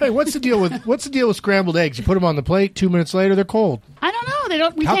 Hey, what's the deal with scrambled eggs? You put them on the plate. 2 minutes later, they're cold. I don't know. They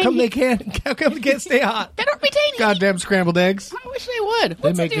don't retain. How come heat. How come they can't stay hot? They don't retain heat. Goddamn scrambled eggs. I wish they would.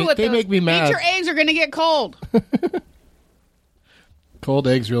 They make me. They make me Eat mad. your eggs are going to get cold. Cold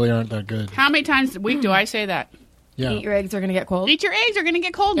eggs really aren't that good. How many times a week do I say that? Yeah. Eat your eggs are going to get cold. Eat your eggs are going to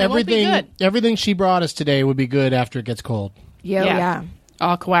get cold. And they won't be Everything. good. Everything she brought us today would be good after it gets cold. Yeah.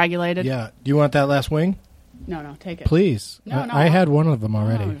 All coagulated. Yeah. Do you want that last wing? No, take it. Please. No, no. I had one of them Oh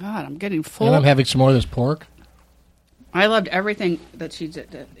already. God, I'm getting full. And I'm having some more of this pork. I loved everything that she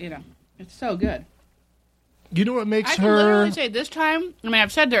did. You know, it's so good. You know what makes I can her literally say this time. I mean,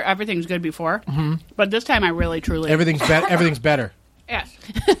 I've said there everything's good before, but this time I really truly. everything's everything's better. Yes.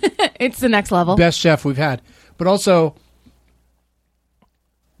 It's the next level. Best chef we've had. But also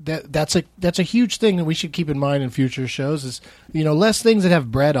that's a huge thing that we should keep in mind in future shows is, you know, less things that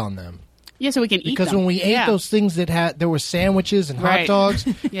have bread on them. Yeah, so we can eat Because them. when we ate Yeah. those things there were sandwiches and hot Right. dogs,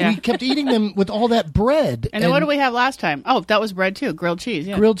 Yeah. we kept eating them with all that bread. And then what did we have last time? Oh, that was bread too. Grilled cheese.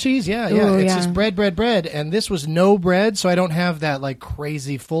 Yeah. Grilled cheese, yeah. Ooh, It's yeah. just bread. And this was no bread, so I don't have that like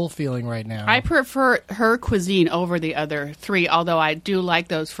crazy full feeling right now. I prefer her cuisine over the other three, although I do like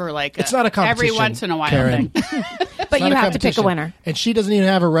those for like It's not a every competition, once in a while Karen. thing. But Not you a have to pick a competition. winner. And she doesn't even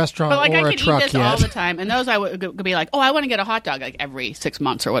have a restaurant But like or I a could eat truck this yet. all the time, and those I could be like, oh, I want to get a hot dog like every 6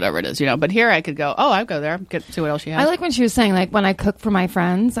 months or whatever it is, you know. But here I could go, oh, I'll go there, see what else she has. I like when she was saying, like, when I cook for my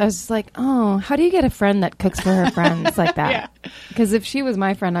friends, I was just like, oh, how do you get a friend that cooks for her friends like that? Because if she was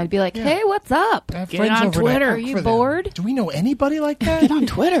my friend, I'd be like, hey, what's up? I have Get friends on over that Twitter. cook Are you for them. bored? Do we know anybody like that? Get on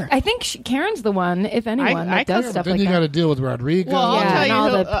Twitter. I think Karen's the one, if anyone, I that does could- stuff Then like you got that. to deal with Rodrigo. Well, I'll Yeah, tell and you all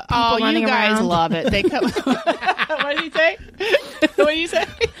who, the people oh, you running guys around. love it. They come. What did he say? What did you say?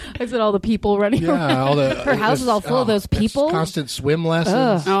 I said all the people running around. Yeah, all the Her house is all full of those it's people. constant swim lessons.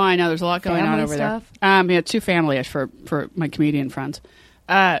 Ugh. Oh, I know. There's a lot going on Family over stuff? there. Yeah, too family-ish for my comedian friends.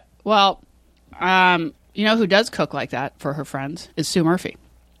 You know who does cook like that for her friends is Sue Murphy.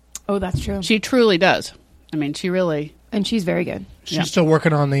 Oh, that's true. She truly does. I mean, she really. And she's very good. She's Yeah. still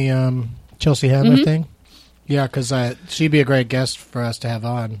working on the Chelsea Handler thing. Yeah, because she'd be a great guest for us to have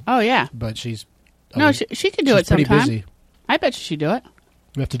on. Oh yeah. But she's No, she could do she's it sometime. pretty busy. I bet she'd do it.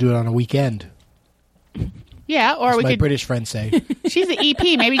 We have to do it on a weekend. Yeah, or As we my could. British friends say. She's the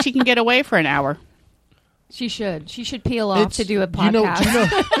EP. Maybe she can get away for an hour. She should. She should peel off It's- to do a do you know-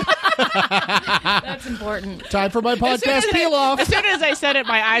 podcast. That's important. Time for my podcast As peel off. soon as I said it,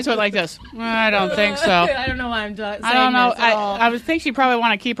 my eyes went like this. I don't think so. I don't know why I'm saying I don't know. this at all. I would think she probably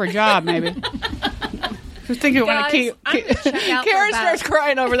want to keep her job. Maybe. She's thinking want to Guys, keep. I'm gonna check out for Karen about- starts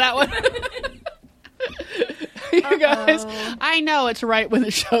crying over that one. You guys, I know it's right when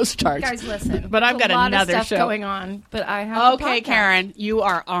the show starts. Guys, listen. But I've There's got a lot another of stuff show. going on. But I have. the Okay, podcast. Karen, you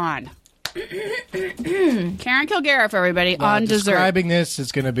are on. Karen Kilgariff, everybody, on dessert. Describing this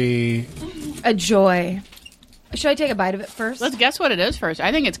is going to be A joy. Should I take a bite of it first? Let's guess what it is first.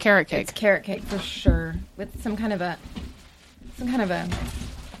 I think it's carrot cake. It's carrot cake for sure, with some kind of a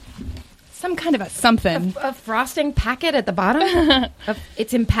some kind of a something. A frosting packet at the bottom.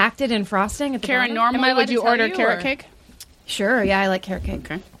 It's impacted in frosting at the Karen, bottom. Am I normally allowed would to you tell order you, carrot or- cake? Sure, yeah, I like carrot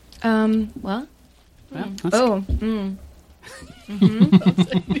cake. Okay. Well, Well, oh,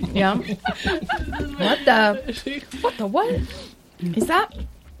 yeah. What the what? Is that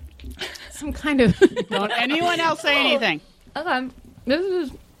some kind of? Don't anyone else say anything. Okay, this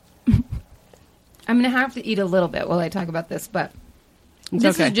is. I'm gonna have to eat a little bit while I talk about this, but It's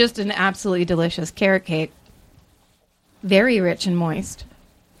this okay. is just an absolutely delicious carrot cake. Very rich and moist,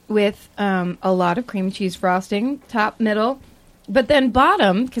 with a lot of cream cheese frosting, top, middle, but then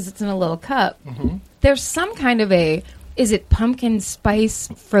bottom, because it's in a little cup. There's some kind of is it pumpkin spice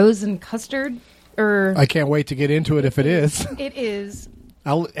frozen custard? Or I can't wait to get into it if it is. it is.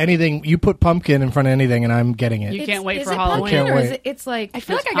 Anything you put pumpkin in front of anything, and I'm getting it. You can't wait is for it Halloween. pumpkin, Can't or is wait. it, it's like I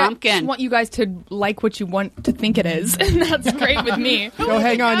feel It's like pumpkin. just want you guys to like what you want to think it is, and that's great with me. Go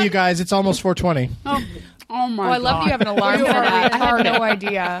hang on, you guys. It's almost 4:20. Oh my Oh, I love that you have an alarm for that. I had no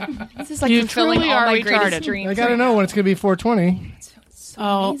idea. This is like You fulfilling truly all are my retarded. greatest dreams. I gotta know when it's gonna be 4:20.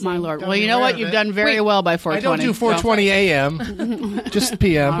 Oh my lord! Don't Well, be you know aware what? of You've it. done very well by 4:20. I don't do 4:20 a.m. Just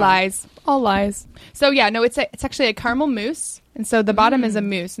p.m. Lies, all lies. So yeah, no, it's actually a caramel mousse, and so the bottom is a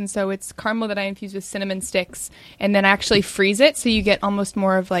mousse, and so it's caramel that I infuse with cinnamon sticks, and then I actually freeze it, so you get almost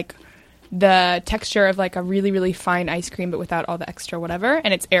more of like the texture of like a really really fine ice cream, but without all the extra whatever,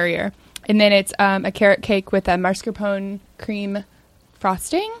 and it's airier. And then it's a carrot cake with a mascarpone cream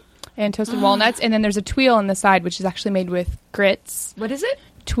frosting and toasted walnuts, and then there's a tuile on the side, which is actually made with grits. what is it?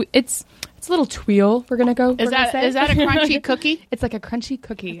 It's a little tuile. We're gonna go. Is that a crunchy cookie? It's like a crunchy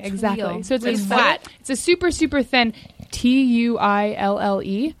cookie, exactly. Tuile. So it's Like a flat. It's a super super thin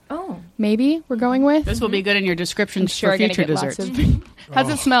tuille. Oh, Maybe we're going with. This will be good in your descriptions Sure, for I'm gonna future get lots desserts. of- How's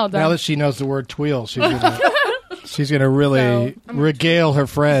it smell, Now Dom? that she knows the word tweel, she's gonna really regale her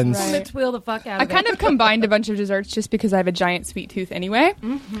friends. Right. I'm gonna twirl the fuck out I of kind it. of combined a bunch of desserts just because I have a giant sweet tooth anyway.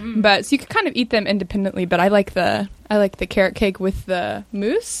 But so you could kind of eat them independently. But I like the carrot cake with the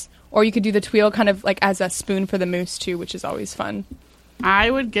mousse, or you could do the tuile kind of like as a spoon for the mousse too, which is always fun. I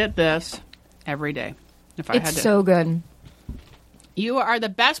would get this every day if I had It's to. so good. You are the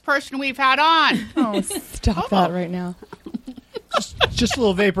best person we've had on. Oh, stop that right now! Just a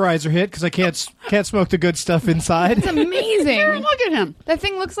little vaporizer hit because I can't smoke the good stuff inside. It's amazing. Look at him. That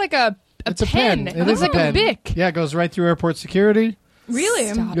thing looks like a It's a pen. pen. It looks is like pen. a Bic. Yeah, it goes right through airport security. Really?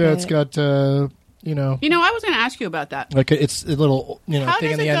 Stop Yeah, it's it. got You know, I was going to ask you about that. like it's a little How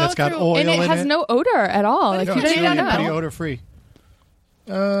thing does in the it end go that's got through- oil And it in has no odor at all. Like No, you it's don't really even pretty know. odor free.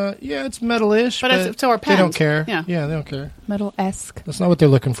 Yeah, it's metal-ish, But but, it's- so are they don't pens. care. Yeah. they don't care. Metal-esque. That's not what they're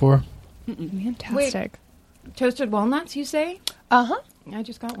looking for. Fantastic. Toasted walnuts, you say? Uh-huh. I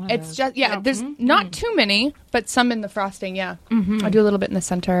just got one. Of It's those. just, yeah, there's not too many, but some in the frosting, yeah. I do a little bit in the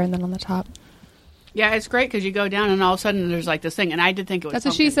center and then on the top. Yeah, it's great because you go down and all of a sudden there's like this thing, and I did think it was. That's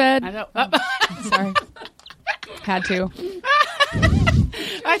what she pumpkin. said. I thought, Sorry. Had to.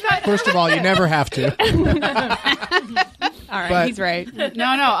 I thought First of all, you never have to. All right, But- he's right. no,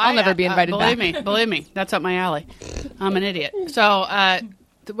 I'll never be invited Believe me, that's up my alley. I'm an idiot. So,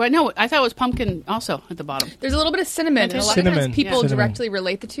 but no, I thought it was pumpkin also at the bottom. There's a little bit of cinnamon. And a lot of Cinnamon. times people Yeah. Cinnamon. directly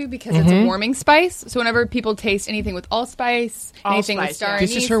relate the two because it's a warming spice. So whenever people taste anything with allspice, anything with Allspice, star yeah.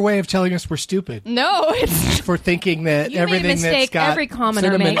 This anise, is her way of telling us we're stupid No, it's for thinking that You made a everything that's mistake got every commoner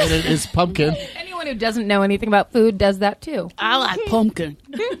cinnamon makes. in it is pumpkin. Anyone who doesn't know anything about food does that too. I like pumpkin.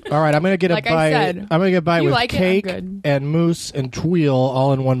 All right, I'm gonna get Like a I bite. said, I'm gonna get a bite you with like it, I'm cake good. and mousse and tuile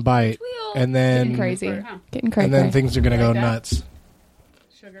all in one bite, and then getting crazy. Getting crazy. and then things are gonna go that? nuts.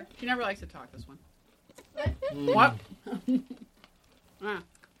 Sugar. She never likes to talk. This one. What?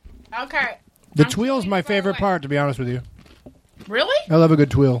 Okay. The I'm tuile's pulling my it far favorite away. part, to be honest with you. Really? I love a good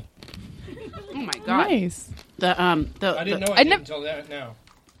tuile. Oh my god. Nice. The I I nev- until now.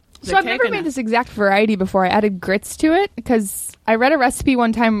 So I've cake never and made the- this exact variety before. I added grits to it because I read a recipe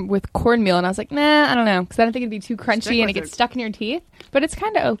one time with cornmeal, and I was like, nah, I don't know, because I don't think it'd be too crunchy Stick and with it gets it. stuck in your teeth. But it's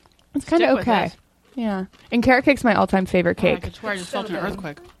kind of Stick with okay. it. Yeah. And carrot cake's my all-time favorite Oh, I cake. could swear I just felt an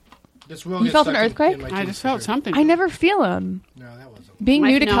earthquake. You felt an earthquake? I just felt something. I never feel them. No, that wasn't. Being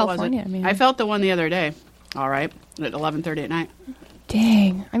new to No, it wasn't. California, I mean, I felt the one the other day. All right, at 11:30 at night.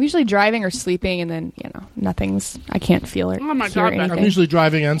 dang. I'm usually driving or sleeping, and then nothing's. I can't feel it. Oh my hear God, Beth. anything. I'm usually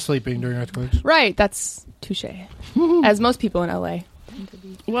driving and sleeping during earthquakes. Right. That's touche. As most people in LA.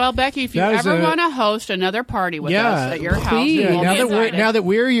 Well, Becky, if you That is ever a- want to host another party with Yeah, us at your house, please. you Yeah, will now be that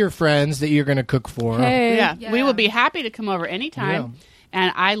we're invited. your friends that you're going to cook for. Hey. Yeah, we will be happy to come over anytime.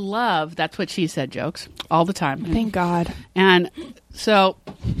 And I love that's what she said jokes all the time. Thank God. And so,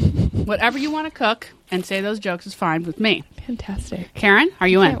 whatever you want to cook and say those jokes is fine with me. Fantastic. Karen, are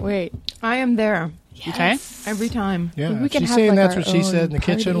you Can't in? wait. I am there Okay. every time. Yeah, We if can she's have, saying like, that's our what she said in the own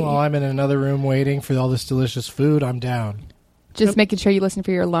kitchen party. while I'm in another room waiting for all this delicious food. I'm down. Just making sure you listen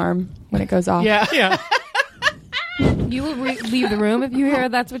for your alarm when it goes off. Yeah. Yeah. You will leave the room if you hear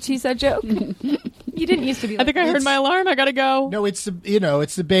that's what she said joke. You didn't used to be. I think I heard my alarm. I gotta go. No, it's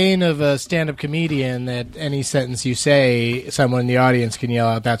the bane of a stand-up comedian that any sentence you say, someone in the audience can yell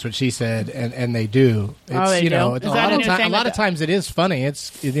out, "That's what she said," and they do. It's, Oh, they do? It's Is a that lot a of new time. thing A lot that of times it is funny.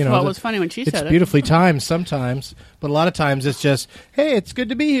 It's Well, it was funny when she it's said it. beautifully timed sometimes, but a lot of times it's just, "Hey, it's good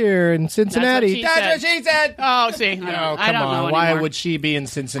to be here in Cincinnati." That's That's what she said. Oh, see. No, I come don't know on. Why anymore. would she be in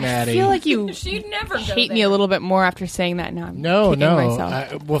Cincinnati? I feel like you She'd never hate me a little bit more after saying that. Now I'm No. kicking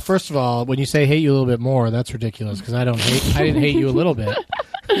myself. Well, first of all, when you say hate you a little bit more, that's ridiculous because I didn't hate you a little bit.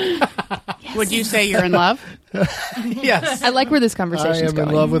 Would you say you're in love? Yes. I like where this I conversation is am going.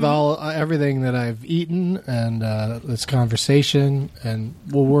 in love with everything that I've eaten and this conversation, and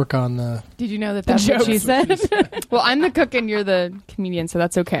we'll work on the. Did you know that's what she said? Well, I'm the cook and you're the comedian, so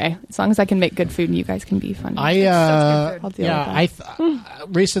that's okay. As long as I can make good food and you guys can be funny. I'll deal yeah.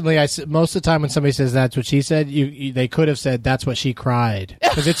 Recently, most of the time when somebody says that's what she said, they could have said that's what she cried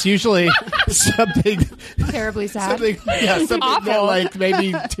because it's usually something Terribly sad. something that like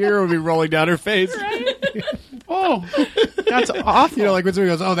maybe a tear would be rolling down her face. Oh, that's awful. You know, like when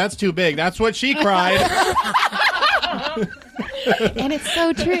somebody goes, "Oh, that's too big." That's what she cried. And it's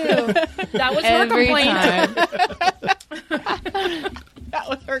so true. That was Every her complaint. time. That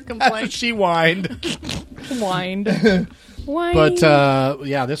was her That's complaint. what she whined. Whined. Whined. But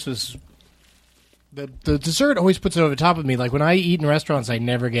yeah, this was the dessert always puts it over the top of me. Like when I eat in restaurants, I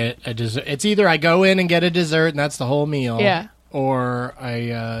never get a dessert. It's either I go in and get a dessert and that's the whole meal. Yeah. Or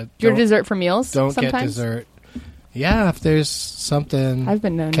I your dessert for meals? don't sometimes? get dessert. Yeah, if there's something I've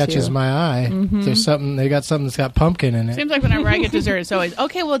been known catches to. my eye, if there's something they got something that's got pumpkin in it. Seems like whenever I get dessert, it's always,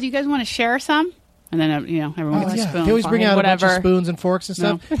 okay, well, do you guys want to share some? And then, everyone gets a spoon. They always bring Fine. out a bunch of whatever. spoons and forks and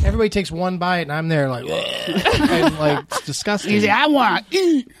stuff. Everybody takes one bite, and I'm there like, and like it's disgusting. You say, I want to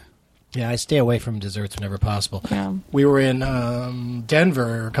eat. Yeah, I stay away from desserts whenever possible. Yeah. We were in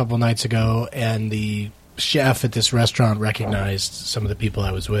Denver a couple nights ago, and the chef at this restaurant recognized some of the people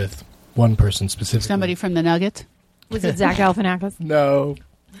I was with. One person specifically. Somebody from the Nuggets? Was it Zach Galifianakis? No.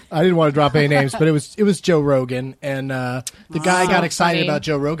 I didn't want to drop any names, but it was Joe Rogan, and the guy got excited funny. about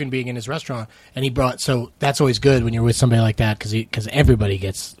Joe Rogan being in his restaurant, and he brought. So that's always good when you're with somebody like that because everybody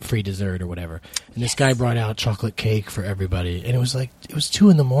gets free dessert or whatever. And this guy brought out chocolate cake for everybody, and it was 2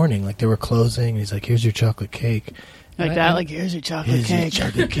 a.m, like they were closing. And he's like, "Here's your chocolate cake." Like And that? I- Like, here's your chocolate Here's your cake.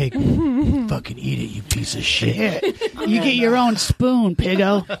 chocolate cake. Fucking eat it, you piece of shit. You get your own spoon,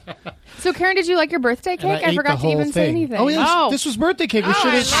 piggo. So, Karen, did you like your birthday And cake? I ate forgot the to even whole say thing. anything. Oh, yeah, Oh. this was birthday cake. We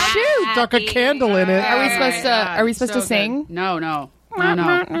should have stuck a candle in it. Are we supposed to? Are we supposed to So sing? good. No.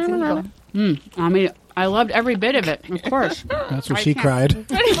 I mean, I loved every bit of it, of course. That's what she cried.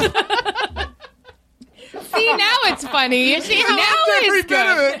 See, now it's funny. You see how now it's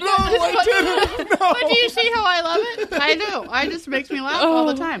good. No, I didn't. But do you see how I love it? I do. It just makes me laugh all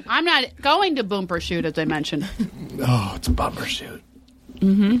the time. I'm not going to Bumper Shoot, as I mentioned. Oh, it's bumper shoot.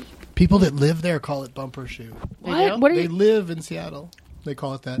 Mm-hmm. People that live there call it bumper shoot. What? What are They you? live in Seattle. They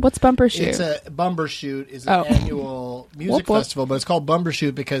call it that. What's bumper shoot? It's a Bumbershoot is an Oh. annual music Whoop, whoop. festival, but it's called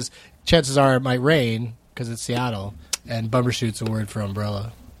Bumbershoot because chances are it might rain because it's Seattle, and Bumbershoot's a word for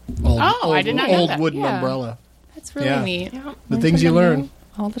umbrella. I did not know Old that. wooden Yeah. umbrella. That's really Yeah. neat. The things you learn.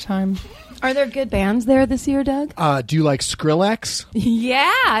 all the time. Are there good bands there this year, Doug? Do you like Skrillex?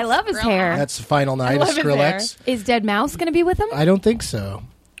 Yeah, I love his hair. That's the final night of love his Skrillex. Is Dead Mouse going to be with him? I don't think so.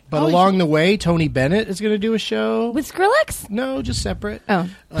 But along the way, Tony Bennett is going to do a show. With Skrillex? No, just separate. Oh.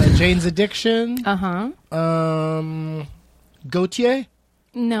 Jane's Addiction. Uh-huh. Gautier.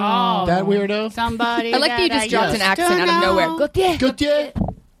 No. Oh. That weirdo. Somebody. I like that you just dropped an used to accent out of know. nowhere. Gautier. Gautier.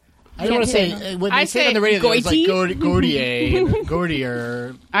 I don't want to Can't say when I they say it on say the radio. It's like Goiti? Gautier,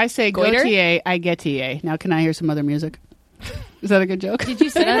 Gautier. I say Goiter? Gautier, I get TA. Now, can I hear some other music? Is that a good joke? Did you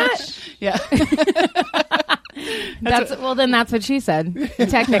say that? Yeah. Then that's what she said.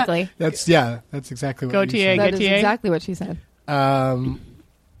 Technically, That's exactly what Gautier. you that is Gautier? exactly what she said. said.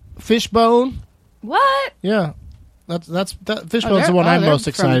 Fishbone. What? Yeah. Fishbone's the one they're I'm most from-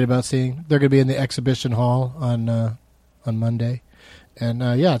 excited about seeing. They're going to be in the exhibition hall on Monday, and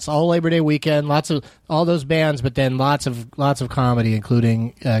it's all Labor Day weekend. Lots of all those bands, but then lots of comedy,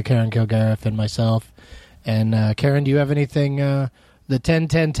 including Karen Kilgariff and myself. And Karen, do you have anything? The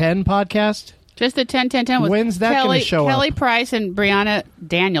 10-10-10 podcast. Just the 10-10-10 with When's that Kelly, gonna show Kelly up? You and Brianna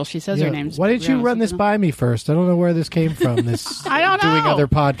Daniel. She says Yeah. her name's Why didn't you Brianna run this something by me first? I don't know where this came from. This I don't know. doing other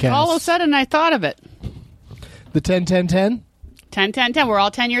podcasts. All of a sudden, I thought of it. The 10-10-10. 10, 10, 10. We're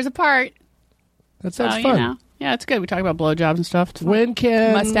all 10 years apart. That sounds So, fun. you know. Yeah, it's good. We talk about blowjobs and stuff. It's fun.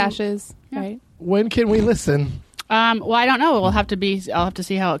 Mustaches, right? When can we listen? Well, I don't know. I'll have to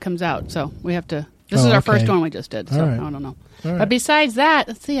see how it comes out. So we have to. This is our okay. first one we just did. So All right. I don't know. All right. But besides that,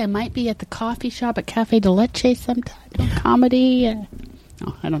 let's see. I might be at the coffee shop at Cafe de Leche sometime. Comedy.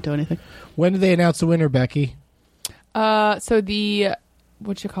 No, I don't do anything. When do they announce the winner, Becky? So the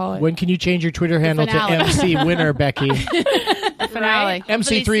what you call it? When can you change your Twitter handle to finale. MC Winner Becky? Finale.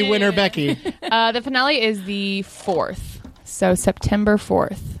 MC3 Winner Becky. The finale is the 4th. So September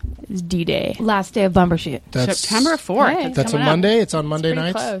 4th is D-Day. Last day of Bumbershoot. September 4th. Hey. That's a coming up. Monday. It's on Monday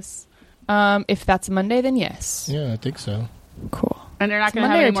Pretty nights. close. If that's a Monday, then yes. Yeah, I think so. Cool. And they're not It's going to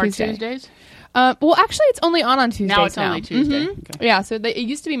have Monday any or more Tuesday? Tuesdays? Well, actually, it's only on Tuesdays Now it's only Tuesday. Mhm. Okay. Yeah, so it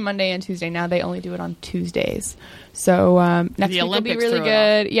used to be Monday and Tuesday. Now they only do it on Tuesdays. So next week will be Olympics really threw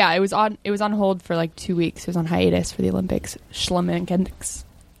it good. Yeah, it was on hold for like 2 weeks. It was on hiatus for the Olympics. Schlemminkendics.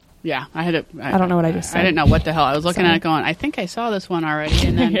 Yeah, I had it. I don't know what I just said. I didn't know what the hell. I was looking Sorry. at it going, I think I saw this one already.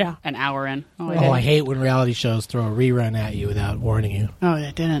 And then Yeah. an hour in. Oh, I Oh, didn't. I hate when reality shows throw a rerun at you without warning you. Oh,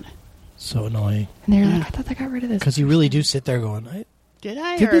 I didn't. So annoying. And they're like, I thought they got rid of this. Because you really do sit there going, Did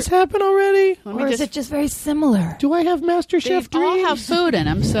I? did Or- this happen already? Let me Or is just- it just very similar? Do I have Master They Chef all dreams? have food in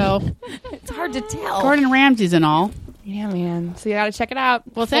them, so It's hard to tell. Gordon Ramsay's and all. Yeah, man. So you got to check it out.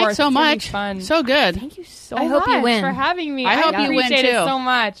 Well, thanks so It's gonna be much. fun. So good. Thank you so I much hope you win. for having me. I hope you win, appreciate it too. so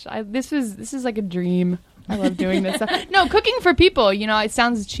much. This is like a dream. I love doing this stuff. No, cooking for people, you know, it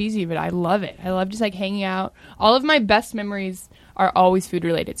sounds cheesy, but I love it. I love just like hanging out. All of my best memories are always food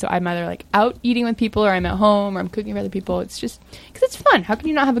related. So I'm either like out eating with people or I'm at home or I'm cooking for other people. It's just because it's fun. How can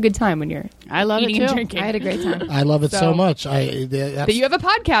you not have a good time when you're I love eating it and too. drinking? I had a great time. I love it so So- much. That you have a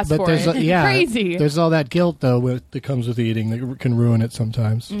podcast but for there's it. yeah, Crazy. There's all that guilt though that comes with eating that can ruin it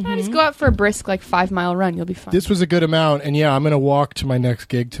sometimes. Just go out for a brisk like 5-mile run. You'll be fine. This was a good amount, and yeah, I'm going to walk to my next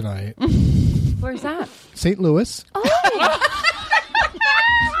gig tonight, Where's that? St. Louis.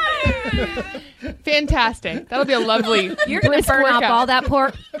 Fantastic. That'll be a lovely. You're going to brisk burn up workout. all that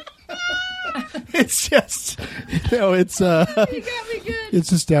pork. It's just it's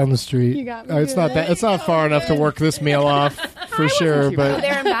just down the street. You got me It's not good. that. It's not far enough to work this meal off for sure. too But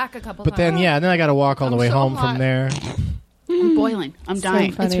There and back a couple but then times. then I got to walk all the way so home hot. from there. I'm boiling. I'm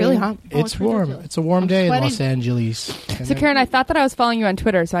dying. funny. It's really hot. It's warm. It's a warm day in sweating. Los Angeles. So Karen, I thought that I was following you on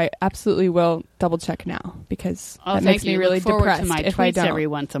Twitter, so I absolutely will double check now because Oh, that thank makes you. me really Look forward depressed to my if tweets I don't. every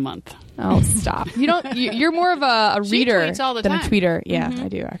once a month. Oh, stop! You don't. You're more of a She reader tweets all the than time. a tweeter. Yeah, I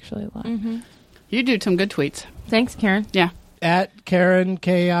do actually a lot. You do some good tweets. Thanks, Karen. Yeah. At Karen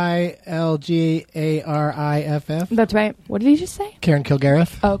KILGARIFF. That's right. What did he just say? Karen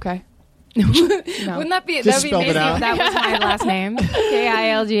Kilgariff. Oh, okay. Wouldn't that be? Just That'd be spelled it amazing out. if that was my last name.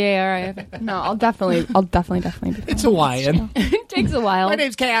 KILGARIF. No, I'll definitely be It's Hawaiian. It takes a while. My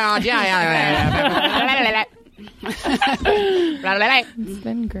name's KILGARIFF. It's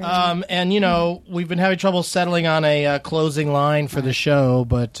been great. And, you know, we've been having trouble settling on a closing line for the show,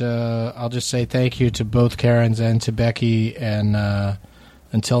 but I'll just say thank you to both Karens and to Becky, and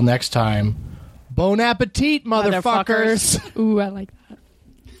until next time, bon appetit, motherfuckers. Ooh, I like that.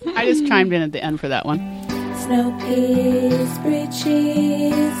 I just chimed in at the end for that one. Snow peas, brie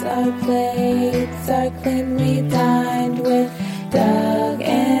cheese, our plates are cleanly dined with Doug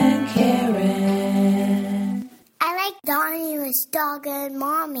and Karen. I like Donnie with Dog and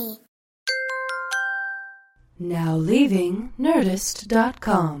Mommy. Now leaving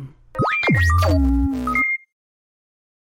Nerdist.com.